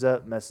nose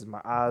up, messes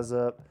my eyes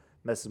up,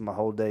 messes my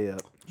whole day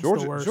up.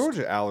 Georgia worst.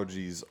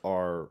 allergies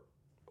are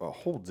a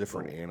whole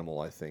different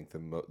animal, I think,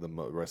 than the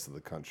rest of the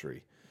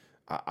country.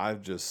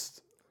 I've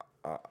just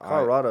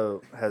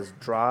Colorado has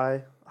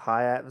dry,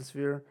 high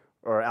atmosphere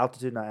or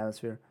altitude, not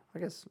atmosphere. I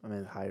guess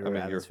higher. I mean,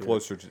 you're atmosphere.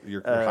 closer to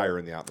you're higher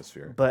in the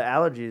atmosphere. But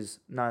allergies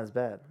not as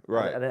bad.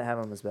 Right. I didn't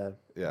have them as bad.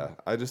 Yeah,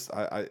 I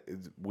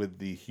with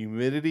the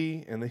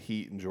humidity and the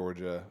heat in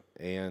Georgia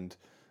and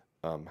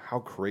how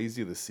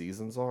crazy the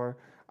seasons are.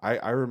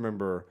 I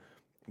remember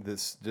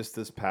this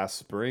past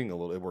spring a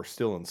little. We're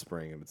still in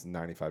spring and it's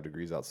 95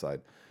 degrees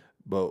outside,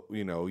 but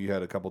you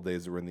had a couple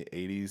days that were in the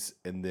 80s,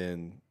 and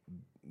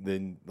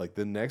then like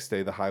the next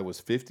day the high was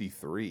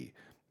 53.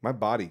 My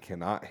body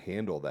cannot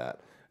handle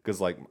that. Because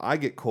like I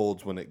get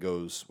colds when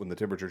the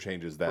temperature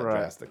changes that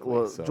drastically.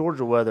 Well, so.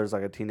 Georgia weather is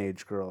like a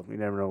teenage girl. You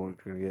never know what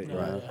you're gonna get. you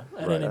know?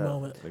 At any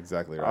moment.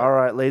 Exactly right. All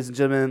right, ladies and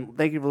gentlemen,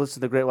 thank you for listening to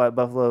the Great White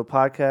Buffalo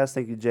podcast.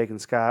 Thank you, Jake and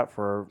Scott,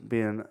 for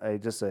being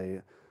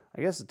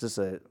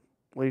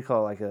what do you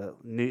call it, like a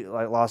new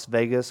like Las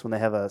Vegas when they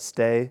have a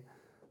stay,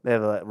 they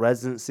have a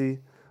residency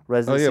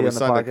residency on the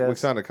podcast. We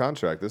signed a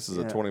contract. This is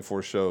a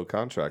 24-show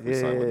contract we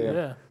signed with you.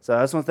 Yeah. So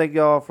I just want to thank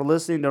you all for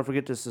listening. Don't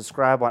forget to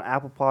subscribe on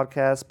Apple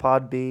Podcasts,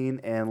 Podbean,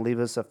 and leave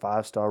us a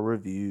 5-star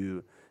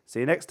review.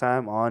 See you next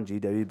time on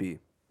GWB.